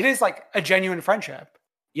mean, it is like a genuine friendship.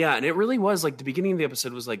 Yeah, and it really was like the beginning of the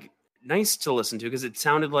episode was like nice to listen to because it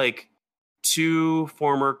sounded like two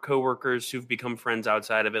former coworkers who've become friends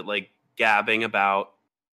outside of it, like gabbing about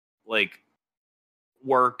like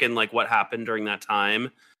work and like what happened during that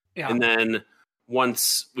time. Yeah. And then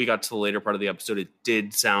once we got to the later part of the episode, it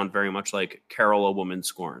did sound very much like Carol, a woman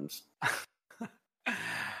scorned.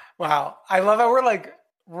 Wow. I love how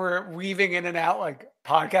we're weaving in and out like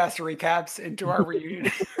podcast recaps into our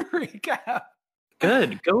reunion recap.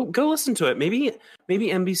 Good. Go listen to it.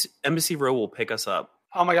 Maybe Embassy Row will pick us up.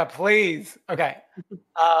 Oh my God, please. Okay.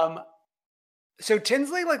 So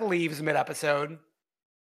Tinsley like leaves mid-episode.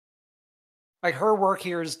 Like her work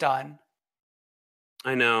here is done.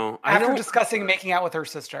 I know. After discussing making out with her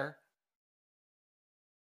sister.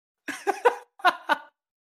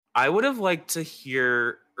 I would have liked to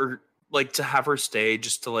hear or like to have her stay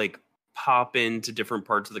just to like pop into different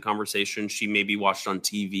parts of the conversation she maybe watched on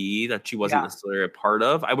TV that she wasn't necessarily a part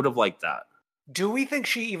of. I would have liked that. Do we think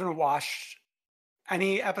she even watched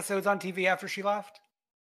any episodes on TV after she left?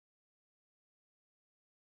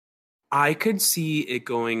 I could see it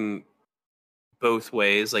going both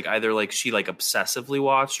ways. Like either like she like obsessively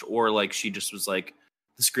watched or like she just was like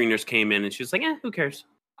the screeners came in and she was like, who cares?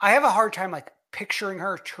 I have a hard time like picturing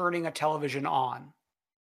her turning a television on.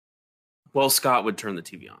 Well, Scott would turn the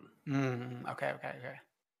TV on. Okay.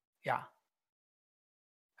 Yeah.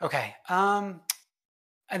 Okay. And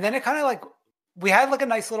then it kind of like, we had like a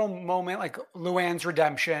nice little moment, like Luann's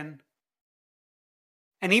redemption.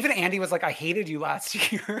 And even Andy was like, I hated you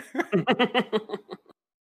last year.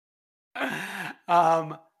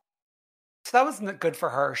 So that was good for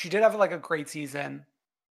her. She did have like a great season.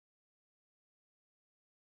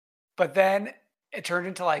 But then it turned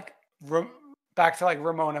into like back to like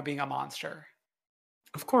Ramona being a monster.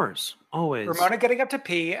 Of course, always. Ramona getting up to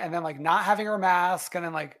pee and then like not having her mask and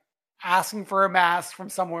then like asking for a mask from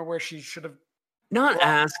somewhere where she should have. Not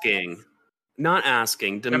asking,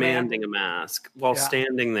 demanding a mask while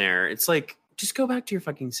standing there. It's like, just go back to your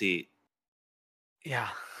fucking seat. Yeah.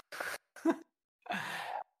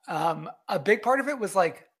 A big part of it was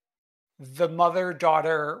like the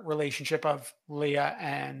mother-daughter relationship of Leah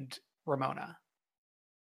and Ramona.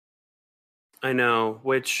 I know,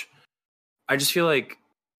 which I just feel like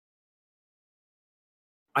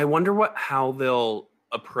I wonder how they'll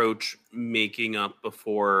approach making up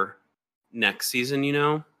before next season, you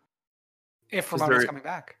know? If Ramona's coming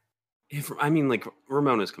back.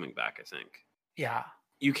 Ramona's coming back, I think. Yeah.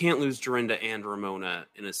 You can't lose Dorinda and Ramona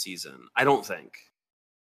in a season. I don't think.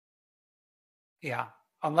 Yeah.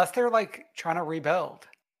 Unless they're like trying to rebuild.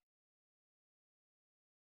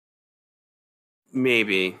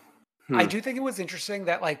 Maybe. I do think it was interesting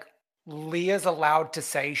that like Leah's allowed to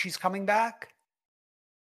say she's coming back.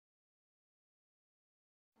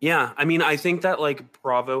 Yeah. I mean, I think that like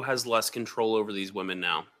Bravo has less control over these women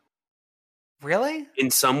now. Really?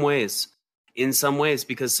 In some ways,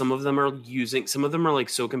 because some of them are like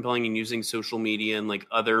so compelling and using social media and like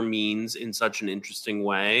other means in such an interesting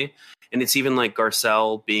way. And it's even like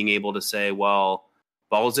Garcelle being able to say, well,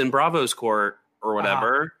 ball's in Bravo's court or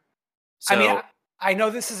whatever. So, I mean, I know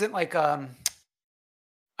this isn't like a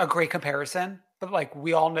great comparison, but like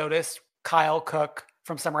we all noticed Kyle Cook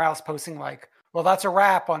from Summer House posting like, well, that's a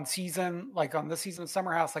wrap on this season of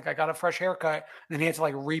Summer House. Like I got a fresh haircut. And then he had to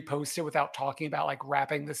like repost it without talking about like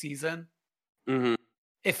wrapping the season. Mm-hmm.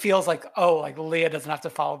 It feels like, like Leah doesn't have to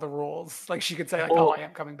follow the rules. Like she could say like, I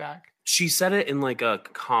am coming back. She said it in like a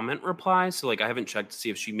comment reply. So like, I haven't checked to see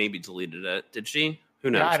if she maybe deleted it. Did she? Who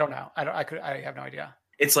knows? Yeah, I don't know. I have no idea.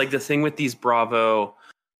 It's like the thing with the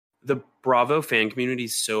Bravo fan community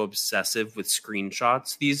is so obsessive with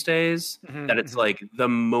screenshots these days that it's like the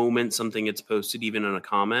moment something gets posted, even in a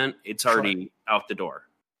comment, it's already out the door.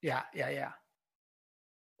 Yeah.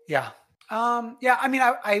 Yeah, I mean,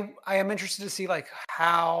 I am interested to see like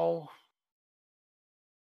how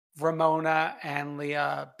Ramona and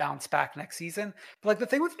Leah bounce back next season. But like the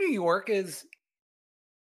thing with New York is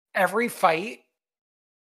every fight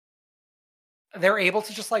they're able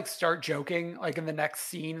to just like start joking like in the next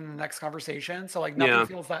scene, in the next conversation. So like nothing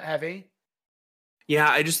feels that heavy. Yeah,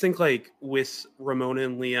 I just think like with Ramona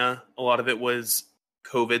and Leah, a lot of it was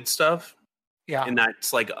COVID stuff. Yeah. And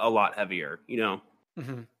that's like a lot heavier, you know?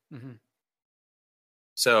 Mm-hmm. Mm-hmm.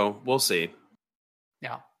 So we'll see.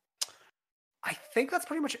 Yeah. I think that's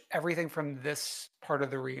pretty much everything from this part of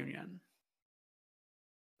the reunion.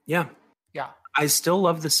 Yeah. Yeah. I still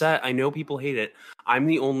love the set. I know people hate it. I'm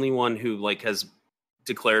the only one who like has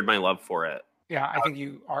declared my love for it. Yeah, I think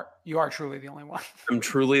you are truly the only one. I'm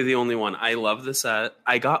truly the only one. I love the set.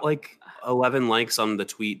 I got like 11 likes on the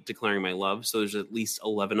tweet declaring my love, so there's at least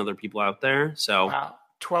 11 other people out there. So wow,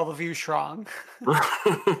 12 of you strong.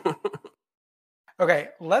 Okay,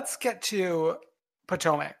 let's get to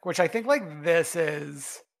Potomac, which I think like this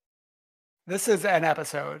is an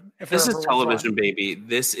episode. This is television, baby.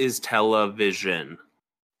 This is television.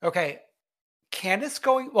 Okay, Candace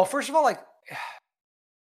going. Well, first of all, like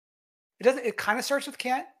it kind of starts with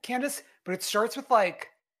Candace, but it starts with like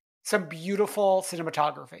some beautiful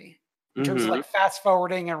cinematography in terms of like fast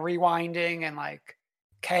forwarding and rewinding and like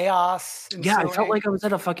chaos. Yeah, I felt like I was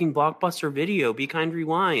at a fucking Blockbuster Video. Be Kind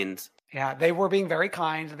Rewind. Yeah, they were being very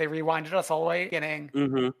kind. They rewinded us all the way at the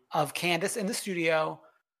beginning of Candace in the studio,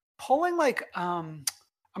 pulling like a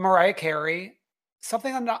Mariah Carey,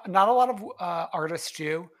 something not a lot of artists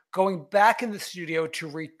do, going back in the studio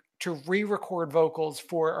to re-record vocals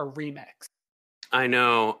for a remix. I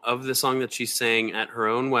know, of the song that she sang at her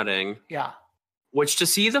own wedding. Yeah. Which, to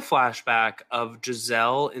see the flashback of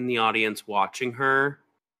Giselle in the audience watching her,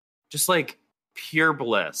 just like pure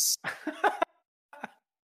bliss.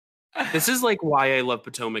 This is like why I love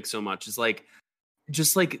Potomac so much. Is like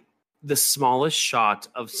just like the smallest shot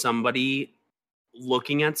of somebody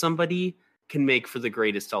looking at somebody can make for the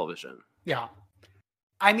greatest television. Yeah.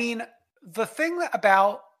 I mean, the thing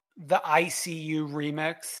about the ICU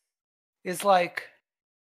remix is like,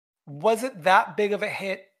 was it that big of a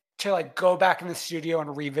hit to like go back in the studio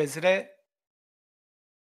and revisit it?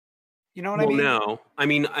 You know what I mean? No. I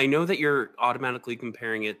mean, I know that you're automatically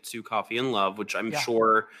comparing it to Coffee and Love, which I'm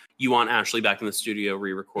sure you want Ashley back in the studio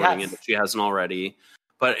re-recording it if she hasn't already.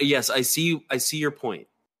 But yes, I see your point.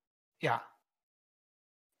 Yeah.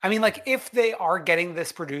 I mean, like, if they are getting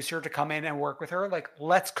this producer to come in and work with her, like,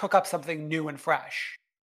 let's cook up something new and fresh.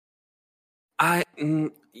 I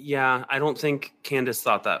don't think Candace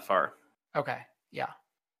thought that far. Okay. Yeah.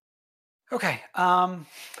 Okay.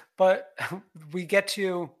 But we get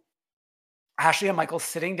to Ashley and Michael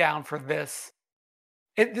sitting down for this.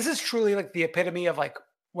 This is truly like the epitome of like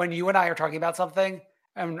when you and I are talking about something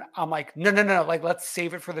and I'm like, no, like, let's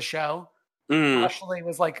save it for the show. Ashley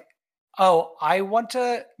was like, oh, I want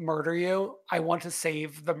to murder you. I want to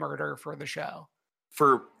save the murder for the show.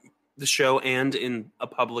 For the show and in a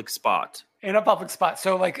public spot. In a public spot.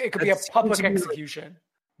 So like it could be a public execution.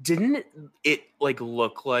 Didn't it like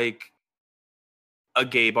look like a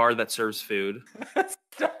gay bar that serves food?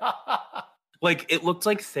 Like it looked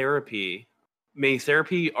like therapy. May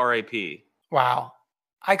therapy RIP. Wow.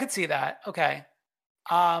 I could see that. Okay.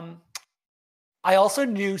 I also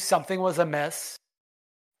knew something was amiss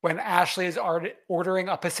when Ashley is ordering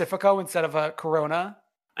a Pacifico instead of a Corona.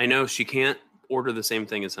 I know she can't order the same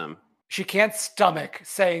thing as him. She can't stomach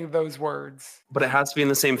saying those words. But it has to be in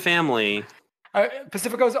the same family.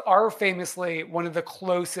 Pacificos are famously one of the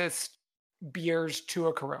closest beers to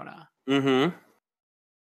a Corona.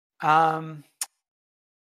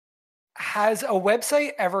 Has a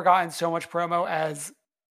website ever gotten so much promo as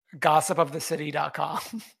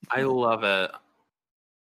gossipofthecity.com? I love it.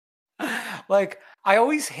 Like, I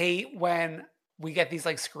always hate when we get these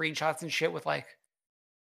like screenshots and shit with like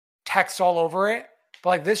text all over it. But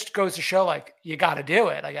like this goes to show like you got to do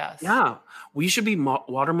it, I guess. Yeah. We should be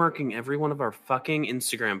watermarking every one of our fucking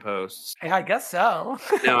Instagram posts. Yeah, I guess so.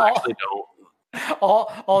 No, actually don't.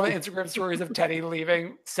 All the Instagram stories of Teddy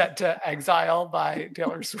leaving set to exile by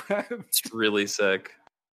Taylor Swift. It's really sick.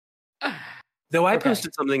 Though I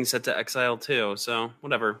posted something set to exile too, so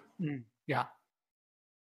whatever. Yeah.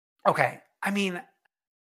 Okay. I mean,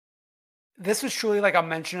 this was truly like a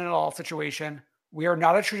mention it all situation. We are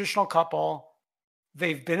not a traditional couple.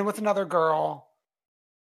 They've been with another girl.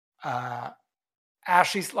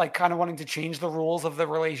 Ashley's like kind of wanting to change the rules of the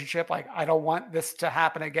relationship. Like, I don't want this to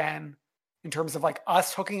happen again in terms of like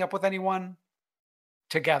us hooking up with anyone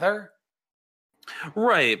together.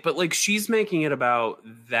 Right, but like she's making it about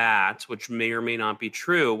that, which may or may not be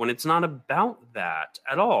true, when it's not about that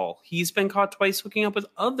at all. He's been caught twice hooking up with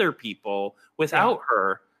other people without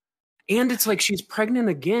her. And it's like she's pregnant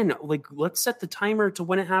again. Like, let's set the timer to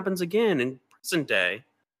when it happens again in present day.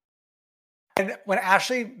 And when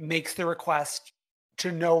Ashley makes the request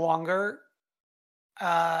to no longer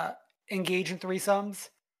engage in threesomes,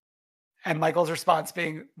 and Michael's response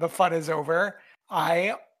being, the fun is over,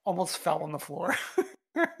 I almost fell on the floor.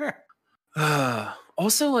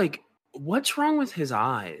 Also, like, what's wrong with his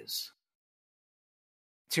eyes?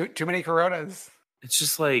 Too many Coronas. It's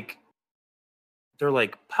just like, they're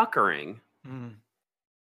like puckering.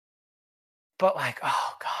 But like,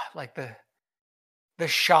 oh God, like the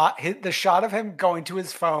shot of him going to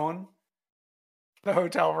his phone, the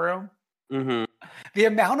hotel room, the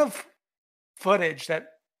amount of footage that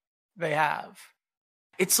they have.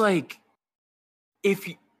 It's like, if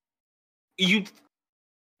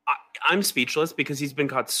I'm speechless because he's been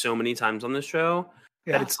caught so many times on this show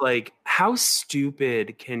that it's like, how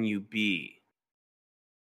stupid can you be?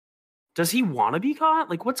 Does he want to be caught?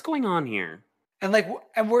 Like, what's going on here?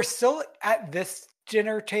 And we're still at this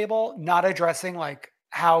dinner table not addressing like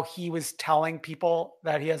how he was telling people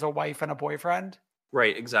that he has a wife and a boyfriend.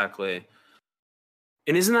 Right, exactly.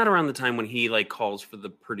 And isn't that around the time when he like calls for the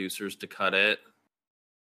producers to cut it?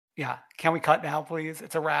 Yeah. Can we cut now, please?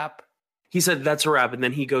 It's a wrap. He said that's a wrap, and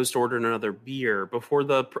then he goes to order another beer before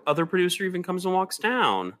the other producer even comes and walks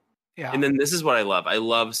down. Yeah. And then this is what I love. I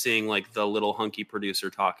love seeing like the little hunky producer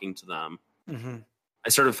talking to them. I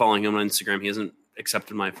started following him on Instagram. He hasn't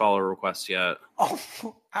accepted my follow request yet. Oh,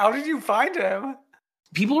 how did you find him?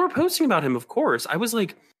 People were posting about him, of course. I was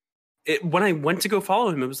like, when I went to go follow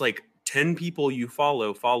him, it was like 10 people you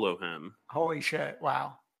follow him. Holy shit.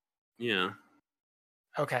 Wow. Yeah.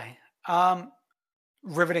 Okay.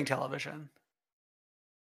 Riveting television.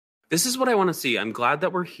 This is what I want to see. I'm glad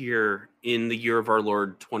that we're here in the year of our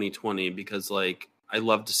Lord 2020 because, like, I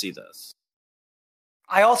love to see this.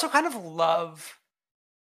 I also kind of love,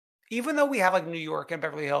 even though we have like New York and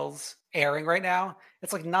Beverly Hills airing right now,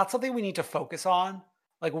 it's like not something we need to focus on.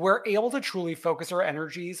 Like, we're able to truly focus our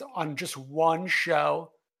energies on just one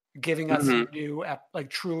show, giving us new,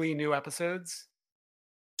 truly new episodes.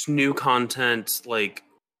 It's new content, like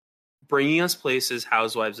bringing us places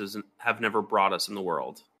Housewives have never brought us in the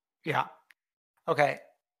world. Yeah. Okay.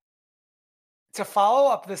 To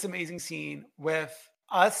follow up this amazing scene with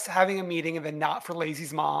us having a meeting in the Not for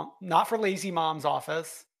Lazy Mom's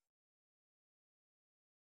office.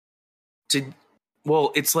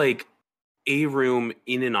 It's like a room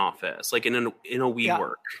in an office, like in a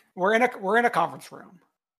WeWork. We're in a conference room.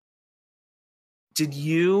 Did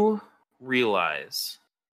you realize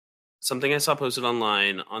something I saw posted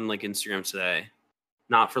online on like Instagram today?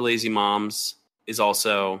 Not for Lazy Moms is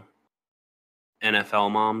also NFL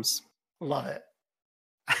moms. Love it.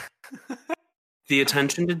 The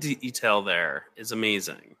attention to detail there is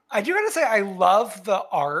amazing. I do gotta say, I love the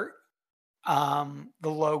art, the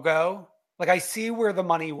logo. Like, I see where the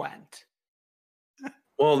money went.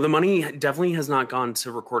 Well, the money definitely has not gone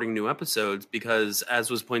to recording new episodes because, as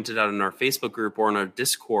was pointed out in our Facebook group or in our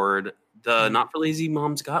Discord, the Not for Lazy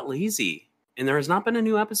Moms got lazy. And there has not been a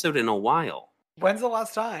new episode in a while. When's the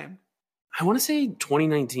last time? I want to say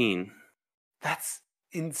 2019. That's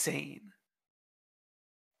insane.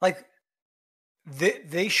 Like,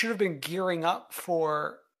 they should have been gearing up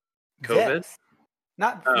for COVID? This.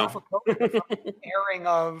 Not for COVID, for the airing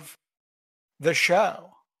of the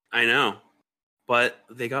show. I know. But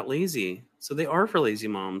they got lazy. So they are for Lazy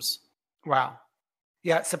Moms. Wow.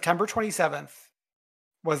 Yeah, September 27th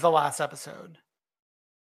was the last episode.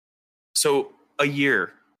 So a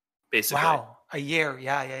year, basically. Wow, a year.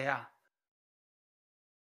 Yeah.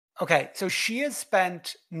 Okay, so she has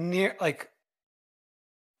spent nearly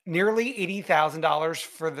 $80,000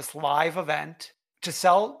 for this live event to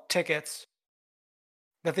sell tickets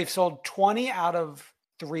that they've sold 20 out of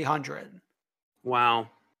 300. Wow.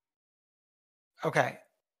 Okay.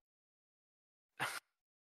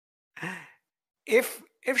 If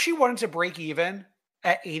she wanted to break even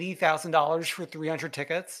at $80,000 for 300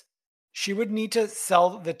 tickets, she would need to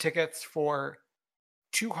sell the tickets for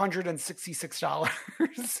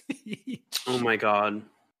 $266 each. Oh my God.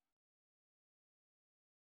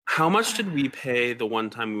 How much did we pay the one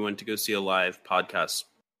time we went to go see a live podcast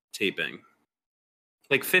taping?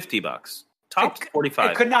 Like $50. Tops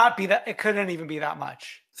 45. It could not be that. It couldn't even be that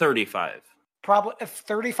much. 35. Probably if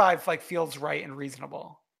 35 feels right and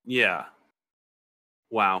reasonable. Yeah.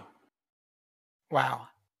 Wow.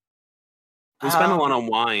 We spent a lot on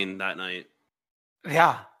wine that night.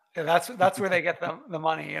 Yeah. That's where they get the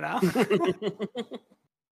money, you know?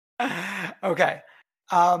 Okay.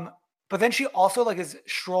 But then she also like is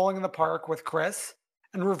strolling in the park with Chris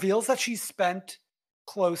and reveals that she spent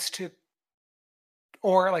close to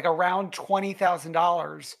or like around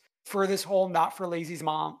 $20,000 for this whole Not for Lazy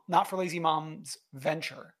Moms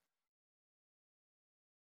venture.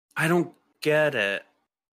 I don't get it.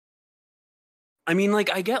 I mean,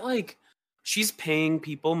 like, I get like she's paying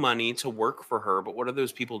people money to work for her, but what are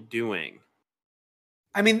those people doing?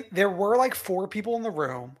 I mean, there were like 4 people in the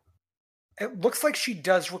room. It looks like she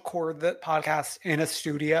does record the podcast in a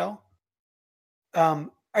studio.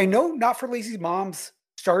 I know Not for Lazy Moms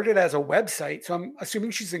started as a website, so I'm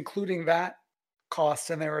assuming she's including that cost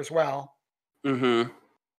in there as well. Mm-hmm.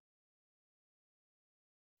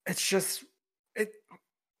 It's just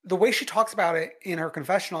the way she talks about it in her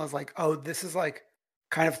confessional is like, oh, this is like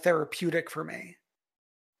kind of therapeutic for me.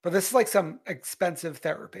 But this is like some expensive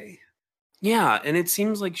therapy. Yeah, and it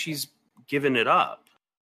seems like she's given it up.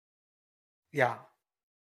 Yeah.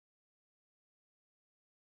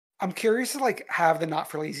 I'm curious to like have the Not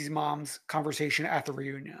for Lazy Moms conversation at the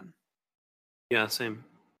reunion. Yeah, same.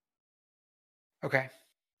 Okay.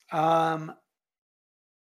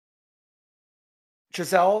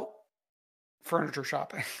 Giselle furniture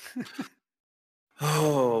shopping.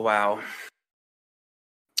 Oh, wow.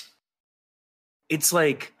 It's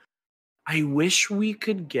like, I wish we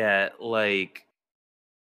could get like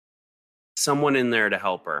someone in there to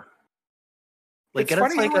help her. Like, It's get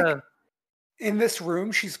us funny like how, in this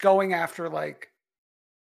room, she's going after like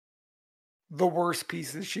the worst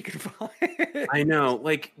pieces she can find. I know,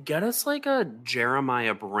 like, get us like a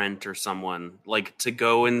Jeremiah Brent or someone, like, to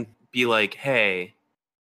go and be like, hey,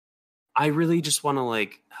 I really just want to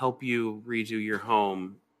like help you redo your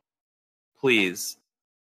home. Please.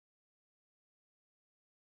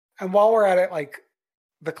 And while we're at it, like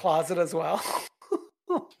the closet as well.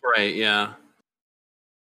 Right, yeah.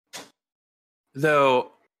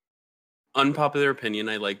 Though, unpopular opinion,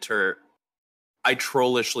 I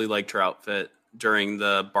trollishly liked her outfit during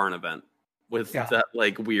the barn event with that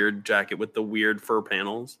like weird jacket with the weird fur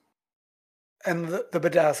panels. And the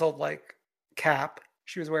bedazzled like cap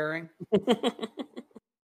she was wearing.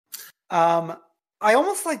 I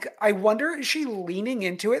almost like, I wonder, is she leaning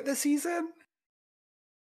into it this season?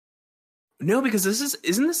 No, because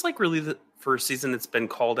isn't this like really the first season it's been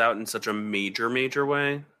called out in such a major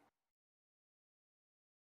way?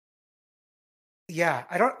 Yeah,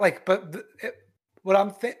 I don't like, but what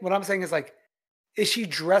I'm saying is like, is she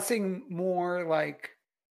dressing more like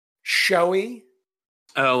showy?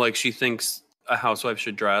 Oh, like she thinks a housewife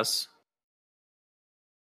should dress?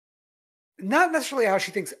 Not necessarily how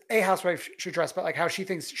she thinks a housewife should dress, but like how she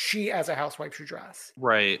thinks she as a housewife should dress.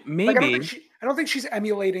 Right. Maybe. Like, I don't think she's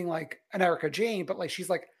emulating like an Erica Jane, but like she's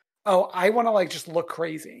like, oh, I want to like just look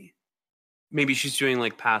crazy. Maybe she's doing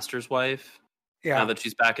like pastor's wife. Yeah. Now that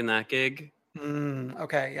she's back in that gig.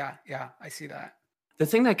 Okay. Yeah. I see that. The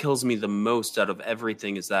thing that kills me the most out of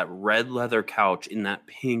everything is that red leather couch in that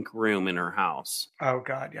pink room in her house. Oh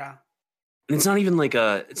God. Yeah. And it's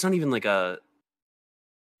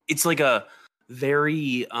like a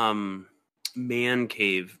very man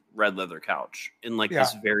cave red leather couch in like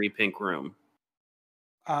this very pink room.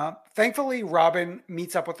 Thankfully, Robin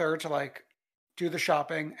meets up with her to like do the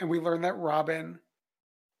shopping, and we learn that Robin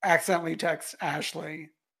accidentally texts Ashley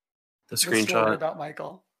the screenshot about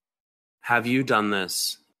Michael. Have you done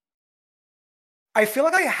this? I feel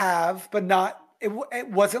like I have, but not. It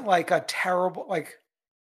wasn't like a terrible like.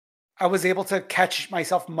 I was able to catch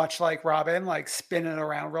myself much like Robin, like spinning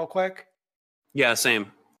around real quick. Yeah,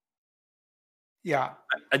 same. Yeah.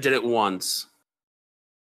 I did it once.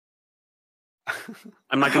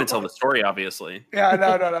 I'm not going to tell the story, obviously. Yeah,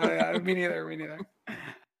 no. Yeah. Me neither.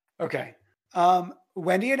 Okay.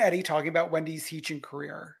 Wendy and Eddie talking about Wendy's teaching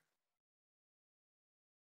career.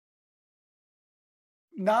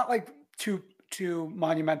 Not like too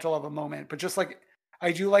monumental of a moment, but just like,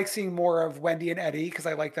 I do like seeing more of Wendy and Eddie because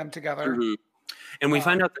I like them together. Mm-hmm. And we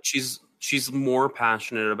find out that she's more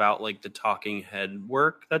passionate about like the talking head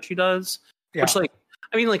work that she does. Yeah. Which like,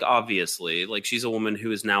 I mean, like obviously, like she's a woman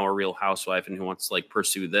who is now a real housewife and who wants to like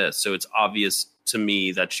pursue this. So it's obvious to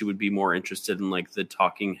me that she would be more interested in like the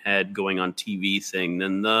talking head going on TV thing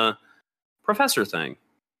than the professor thing.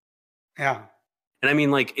 Yeah. And I mean,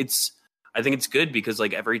 like I think it's good because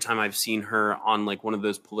like every time I've seen her on like one of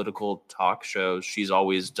those political talk shows, she's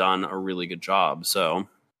always done a really good job. So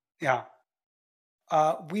yeah.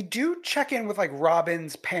 We do check in with like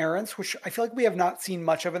Robin's parents, which I feel like we have not seen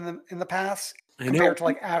much of in the past compared to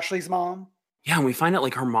like Ashley's mom. Yeah, and we find out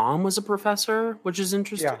like her mom was a professor, which is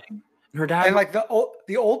interesting. Yeah. And her dad, and like the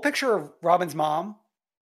the old picture of Robin's mom,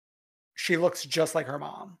 she looks just like her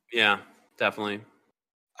mom. Yeah, definitely.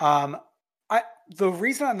 The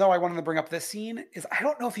reason though I wanted to bring up this scene is I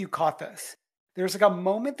don't know if you caught this. There's like a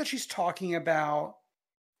moment that she's talking about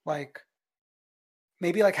like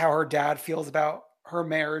maybe like how her dad feels about her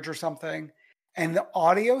marriage or something. And the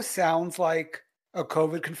audio sounds like a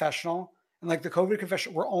COVID confessional. And like the COVID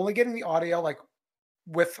confession, we're only getting the audio like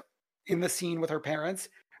in the scene with her parents.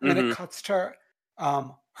 And then it cuts to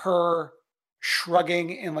her shrugging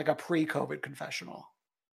in like a pre-COVID confessional.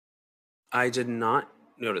 I did not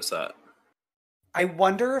notice that. I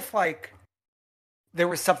wonder if like there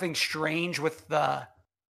was something strange with the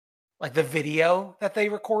video that they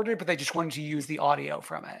recorded, but they just wanted to use the audio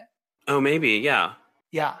from it. Oh, maybe. Yeah.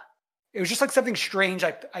 Yeah. It was just like something strange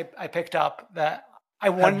I picked up that I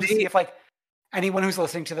wanted to see if like anyone who's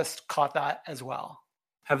listening to this caught that as well.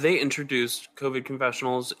 Have they introduced COVID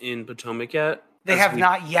confessionals in Potomac yet? They have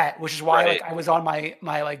not yet, which is why like I was on my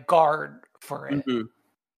like guard for it.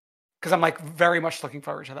 Because I'm like very much looking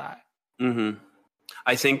forward to that.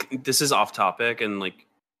 I think this is off topic and like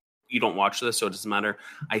you don't watch this, so it doesn't matter.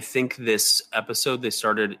 I think this episode they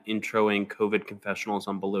started introing COVID confessionals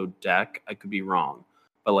on Below Deck. I could be wrong,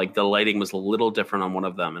 but like the lighting was a little different on one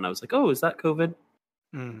of them, and I was like, "Oh, is that COVID?"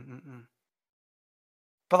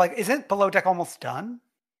 But like, isn't Below Deck almost done?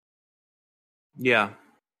 Yeah.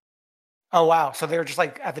 Oh wow! So they're just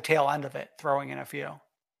like at the tail end of it, throwing in a few.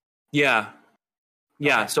 Yeah.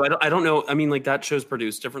 Yeah, Okay. so I don't know. I mean, like that show's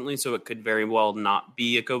produced differently, so it could very well not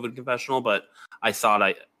be a COVID confessional. But I thought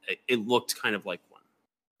it looked kind of like one.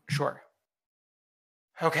 Sure.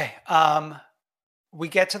 Okay. We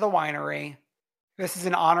get to the winery. This is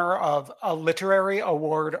in honor of a literary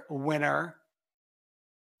award winner.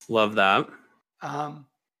 Love that.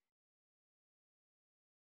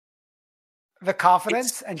 The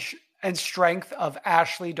confidence and strength of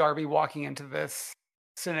Ashley Darby walking into this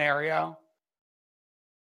scenario.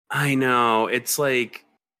 I know. It's like,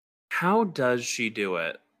 how does she do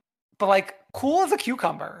it? But like, cool as a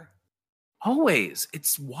cucumber. Always.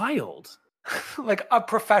 It's wild. Like a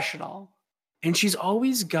professional. And she's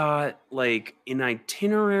always got like an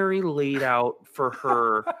itinerary laid out for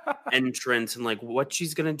her entrance and like what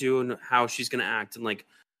she's going to do and how she's going to act. And like,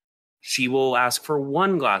 she will ask for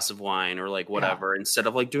one glass of wine or like whatever instead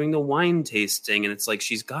of like doing the wine tasting. And it's like,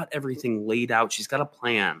 she's got everything laid out. She's got a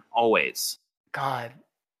plan always. God.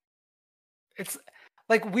 It's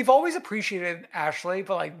like we've always appreciated Ashley,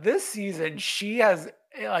 but like this season, she has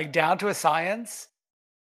like down to a science.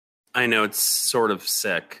 I know, it's sort of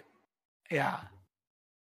sick. Yeah.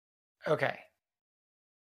 Okay.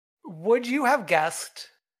 Would you have guessed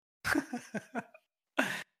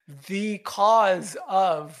the cause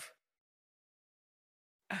of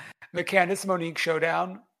the Candace Monique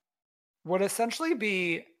showdown would essentially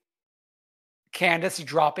be Candace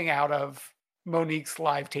dropping out of Monique's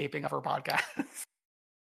live taping of her podcast?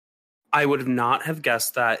 I would not have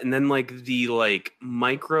guessed that. And then like the like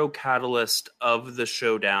micro catalyst of the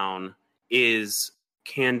showdown is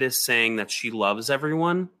Candace saying that she loves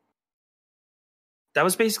everyone. That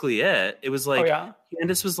was basically it. It was like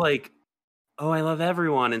Candace was like, "Oh, I love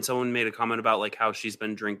everyone," and someone made a comment about like how she's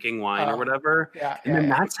been drinking wine or whatever. And then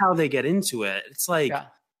that's how they get into it. It's like,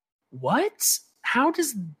 what? How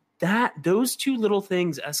does those two little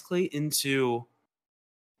things escalate into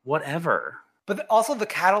whatever? But also the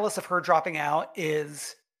catalyst of her dropping out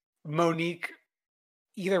is Monique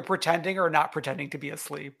either pretending or not pretending to be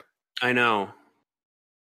asleep. I know.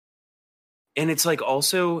 And it's like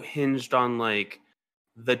also hinged on like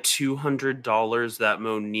the $200 that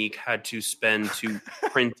Monique had to spend to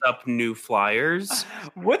print up new flyers.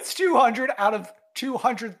 What's 200 out of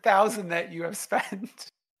 200,000 that you have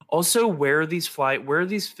spent? Also, where are these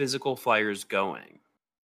physical flyers going?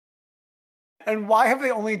 And why have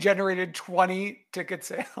they only generated 20 ticket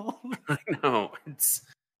sales? I know.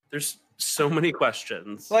 There's so many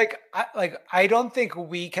questions. I don't think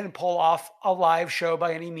we can pull off a live show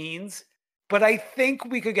by any means, but I think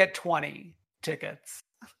we could get 20 tickets.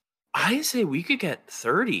 I say we could get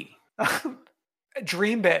 30.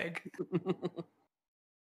 Dream big.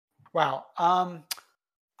 Wow.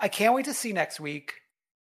 I can't wait to see next week.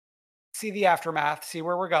 See the aftermath, see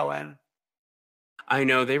where we're going. I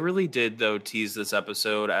know they really did though tease this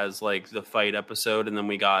episode as like the fight episode, and then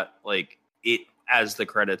we got like it as the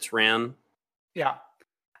credits ran. Yeah.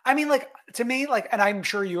 I mean, like, to me, like, and I'm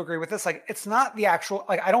sure you agree with this, like, it's not the actual,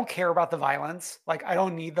 like, I don't care about the violence. Like, I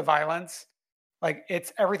don't need the violence. Like,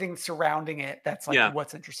 it's everything surrounding it that's like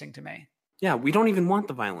what's interesting to me. Yeah, we don't even want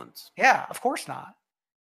the violence. Yeah, of course not.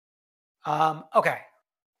 Okay.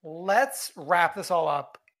 Let's wrap this all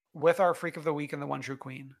up with our Freak of the Week and the One True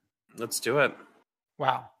Queen? Let's do it.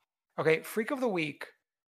 Wow. Okay, Freak of the Week.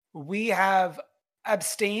 We have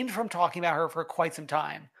abstained from talking about her for quite some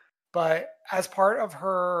time, but as part of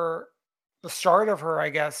the start of her, I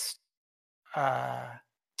guess,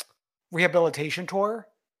 rehabilitation tour,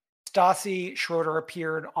 Stassi Schroeder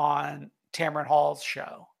appeared on Tamron Hall's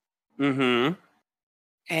show. Mm-hmm.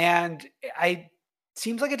 And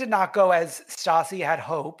seems like it did not go as Stassi had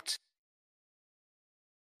hoped.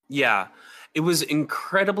 Yeah, it was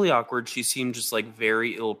incredibly awkward. She seemed just like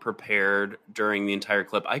very ill prepared during the entire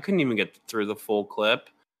clip. I couldn't even get through the full clip,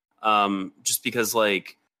 just because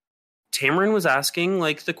like Tamron was asking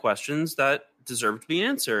like the questions that deserved to be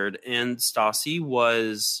answered, and Stassi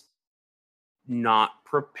was not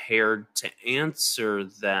prepared to answer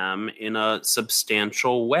them in a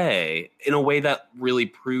substantial way, in a way that really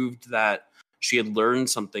proved that she had learned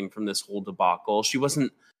something from this whole debacle. She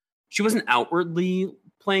wasn't outwardly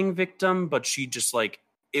playing victim, but she just like,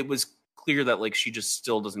 it was clear that like she just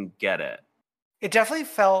still doesn't get it. It definitely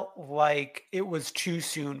felt like it was too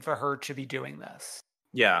soon for her to be doing this.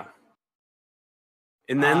 Yeah.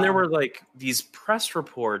 And then there were like these press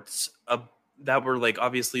reports that were like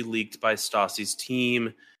obviously leaked by Stassi's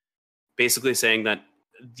team, basically saying that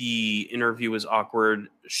the interview was awkward.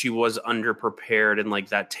 She was underprepared, and like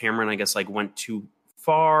that Tamron, I guess, like went too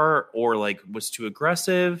far or like was too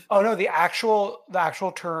aggressive. Oh no, the actual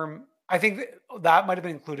term, I think that might have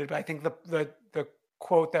been included, but I think the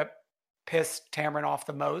quote that pissed Tamron off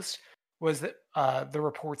the most was that the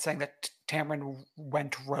report saying that Tamron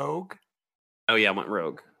went rogue. Oh yeah, went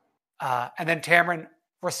rogue. And then Tamron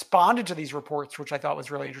responded to these reports, which I thought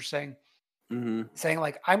was really interesting, saying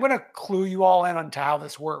like, I'm going to clue you all in on how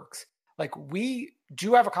this works. Like, we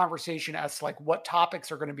do have a conversation as to like what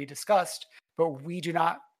topics are going to be discussed, but we do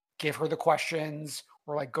not give her the questions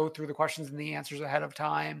or like go through the questions and the answers ahead of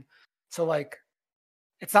time. So like,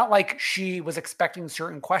 it's not like she was expecting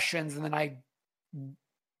certain questions and then I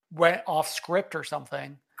went off script or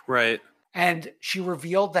something. Right. And she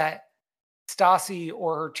revealed that Stassi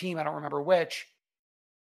or her team, I don't remember which,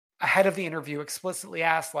 ahead of the interview explicitly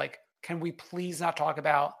asked like, can we please not talk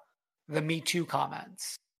about the Me Too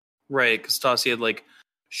comments? Right. Because Stassi had like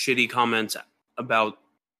shitty comments about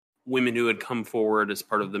women who had come forward as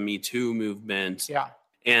part of the Me Too movement. Yeah.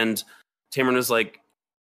 And Tamron was like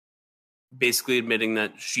basically admitting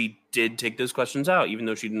that she did take those questions out, even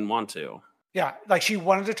though she didn't want to. Yeah. Like she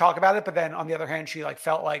wanted to talk about it, but then on the other hand, she like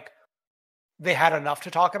felt like they had enough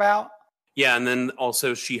to talk about. Yeah, and then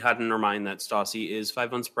also she had in her mind that Stassi is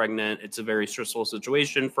 5 months pregnant. It's a very stressful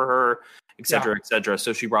situation for her, et cetera, et cetera.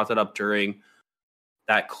 So she brought that up during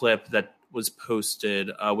that clip that was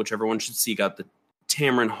posted, which everyone should seek out, the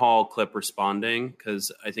Tamron Hall clip responding,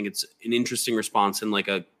 because I think it's an interesting response and like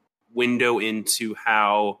a window into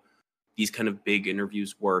how these kind of big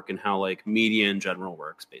interviews work and how like media in general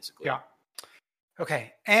works, basically. Yeah.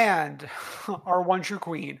 Okay, and our One True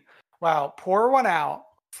Queen. Wow, pour one out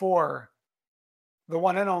for the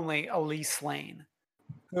one and only Elise Lane,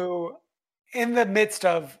 who, in the midst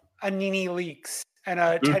of a Nene Leakes and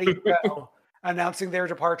a Teddy Joe announcing their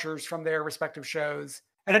departures from their respective shows,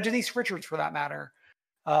 and a Denise Richards for that matter,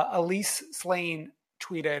 Elise Lane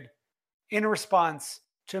tweeted, in response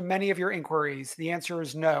to many of your inquiries, the answer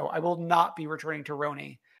is no, I will not be returning to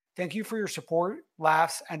Roni. Thank you for your support,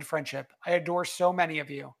 laughs, and friendship. I adore so many of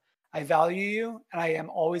you. I value you, and I am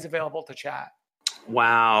always available to chat.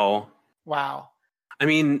 Wow. I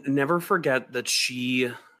mean, never forget that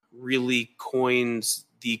she really coined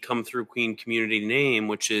the Come Through Queen community name,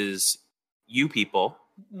 which is you people.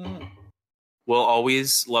 Mm. We'll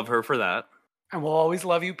always love her for that. And we'll always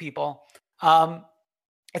love you people.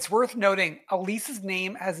 It's worth noting, Elise's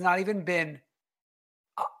name has not even been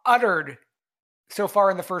uttered so far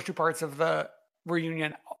in the first two parts of the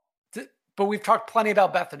reunion. But we've talked plenty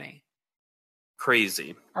about Bethany.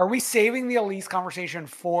 Crazy. Are we saving the Elise conversation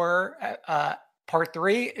for part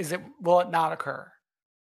 3? Will it not occur?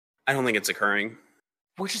 I don't think it's occurring.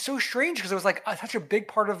 Which is so strange because it was like such a big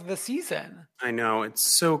part of the season. I know. It's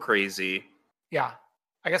so crazy. Yeah.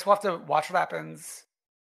 I guess we'll have to watch what happens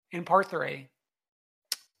in part 3.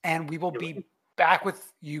 And we will be back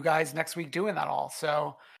with you guys next week doing that all.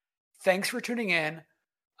 So thanks for tuning in.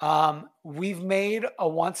 We've made a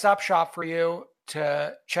one-stop shop for you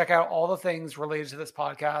to check out all the things related to this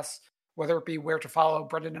podcast, whether it be where to follow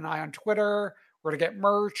Brendan and I on Twitter, where to get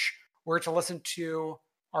merch, where to listen to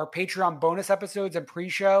our Patreon bonus episodes and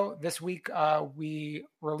pre-show. This week, we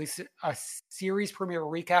released a series premiere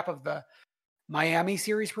recap of the Miami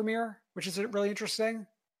series premiere, which is really interesting.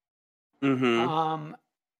 Mm-hmm.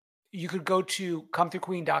 You could go to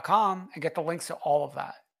comethroughqueen.com and get the links to all of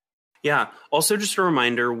that. Yeah. Also, just a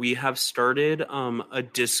reminder, we have started a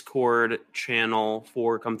Discord channel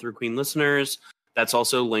for Come Through Queen listeners. That's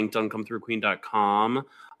also linked on comethroughqueen.com.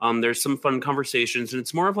 There's some fun conversations, and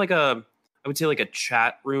it's more of like I would say like a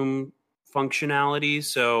chat room functionality.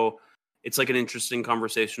 So it's like an interesting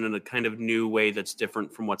conversation in a kind of new way that's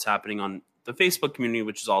different from what's happening on the Facebook community,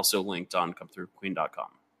 which is also linked on comethroughqueen.com.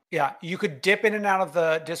 Yeah, you could dip in and out of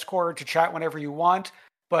the Discord to chat whenever you want,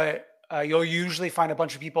 but you'll usually find a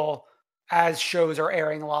bunch of people as shows are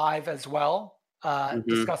airing live as well,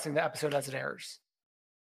 discussing the episode as it airs.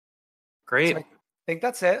 Great. So I think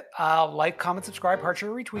that's it. Like, comment, subscribe, heart, share,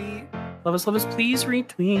 retweet. Love us, please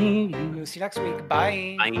retweet. We'll see you next week.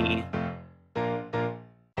 Bye. Bye.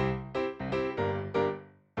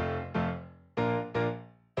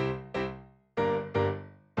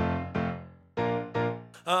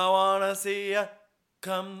 I wanna see ya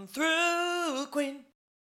come through, Queen.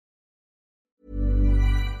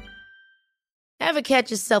 Ever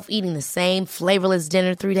catch yourself eating the same flavorless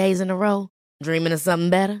dinner 3 days in a row? Dreaming of something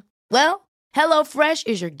better? Well, HelloFresh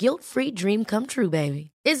is your guilt-free dream come true,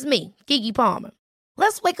 baby. It's me, Keke Palmer.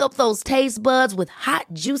 Let's wake up those taste buds with hot,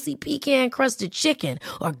 juicy pecan-crusted chicken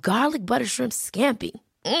or garlic butter shrimp scampi.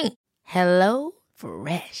 Hello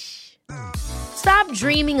Fresh. Stop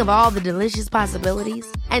dreaming of all the delicious possibilities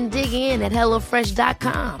and dig in at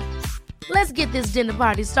HelloFresh.com. Let's get this dinner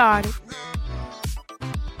party started.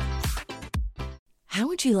 How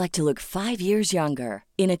would you like to look 5 years younger?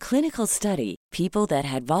 In a clinical study, people that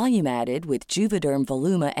had volume added with Juvederm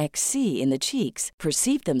Voluma XC in the cheeks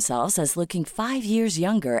perceived themselves as looking 5 years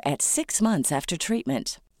younger at 6 months after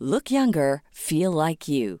treatment. Look younger, feel like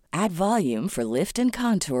you. Add volume for lift and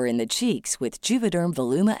contour in the cheeks with Juvederm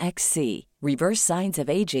Voluma XC. Reverse signs of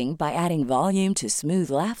aging by adding volume to smooth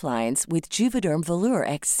laugh lines with Juvederm Volure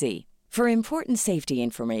XC. For important safety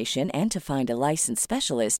information and to find a licensed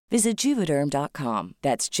specialist, visit Juvederm.com.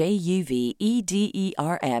 That's JUVEDERM.com.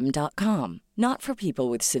 Not for people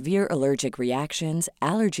with severe allergic reactions,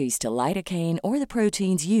 allergies to lidocaine, or the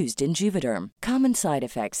proteins used in Juvederm. Common side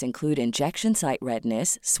effects include injection site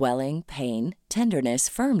redness, swelling, pain, tenderness,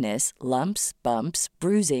 firmness, lumps, bumps,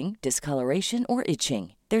 bruising, discoloration, or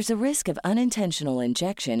itching. There's a risk of unintentional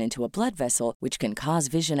injection into a blood vessel, which can cause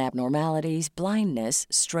vision abnormalities, blindness,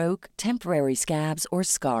 stroke, temporary scabs, or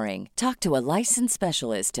scarring. Talk to a licensed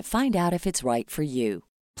specialist to find out if it's right for you.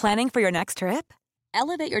 Planning for your next trip?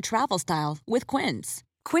 Elevate your travel style with Quince.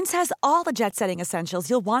 Quince has all the jet-setting essentials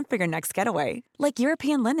you'll want for your next getaway, like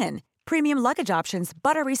European linen, premium luggage options,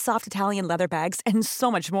 buttery soft Italian leather bags, and so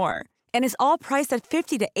much more. And is all priced at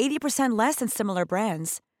 50 to 80% less than similar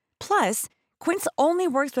brands. Plus, Quince only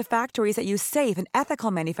works with factories that use safe and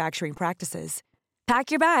ethical manufacturing practices. Pack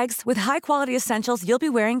your bags with high-quality essentials you'll be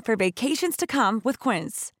wearing for vacations to come with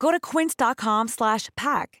Quince. Go to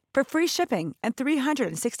quince.com/pack for free shipping and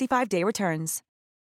 365-day returns.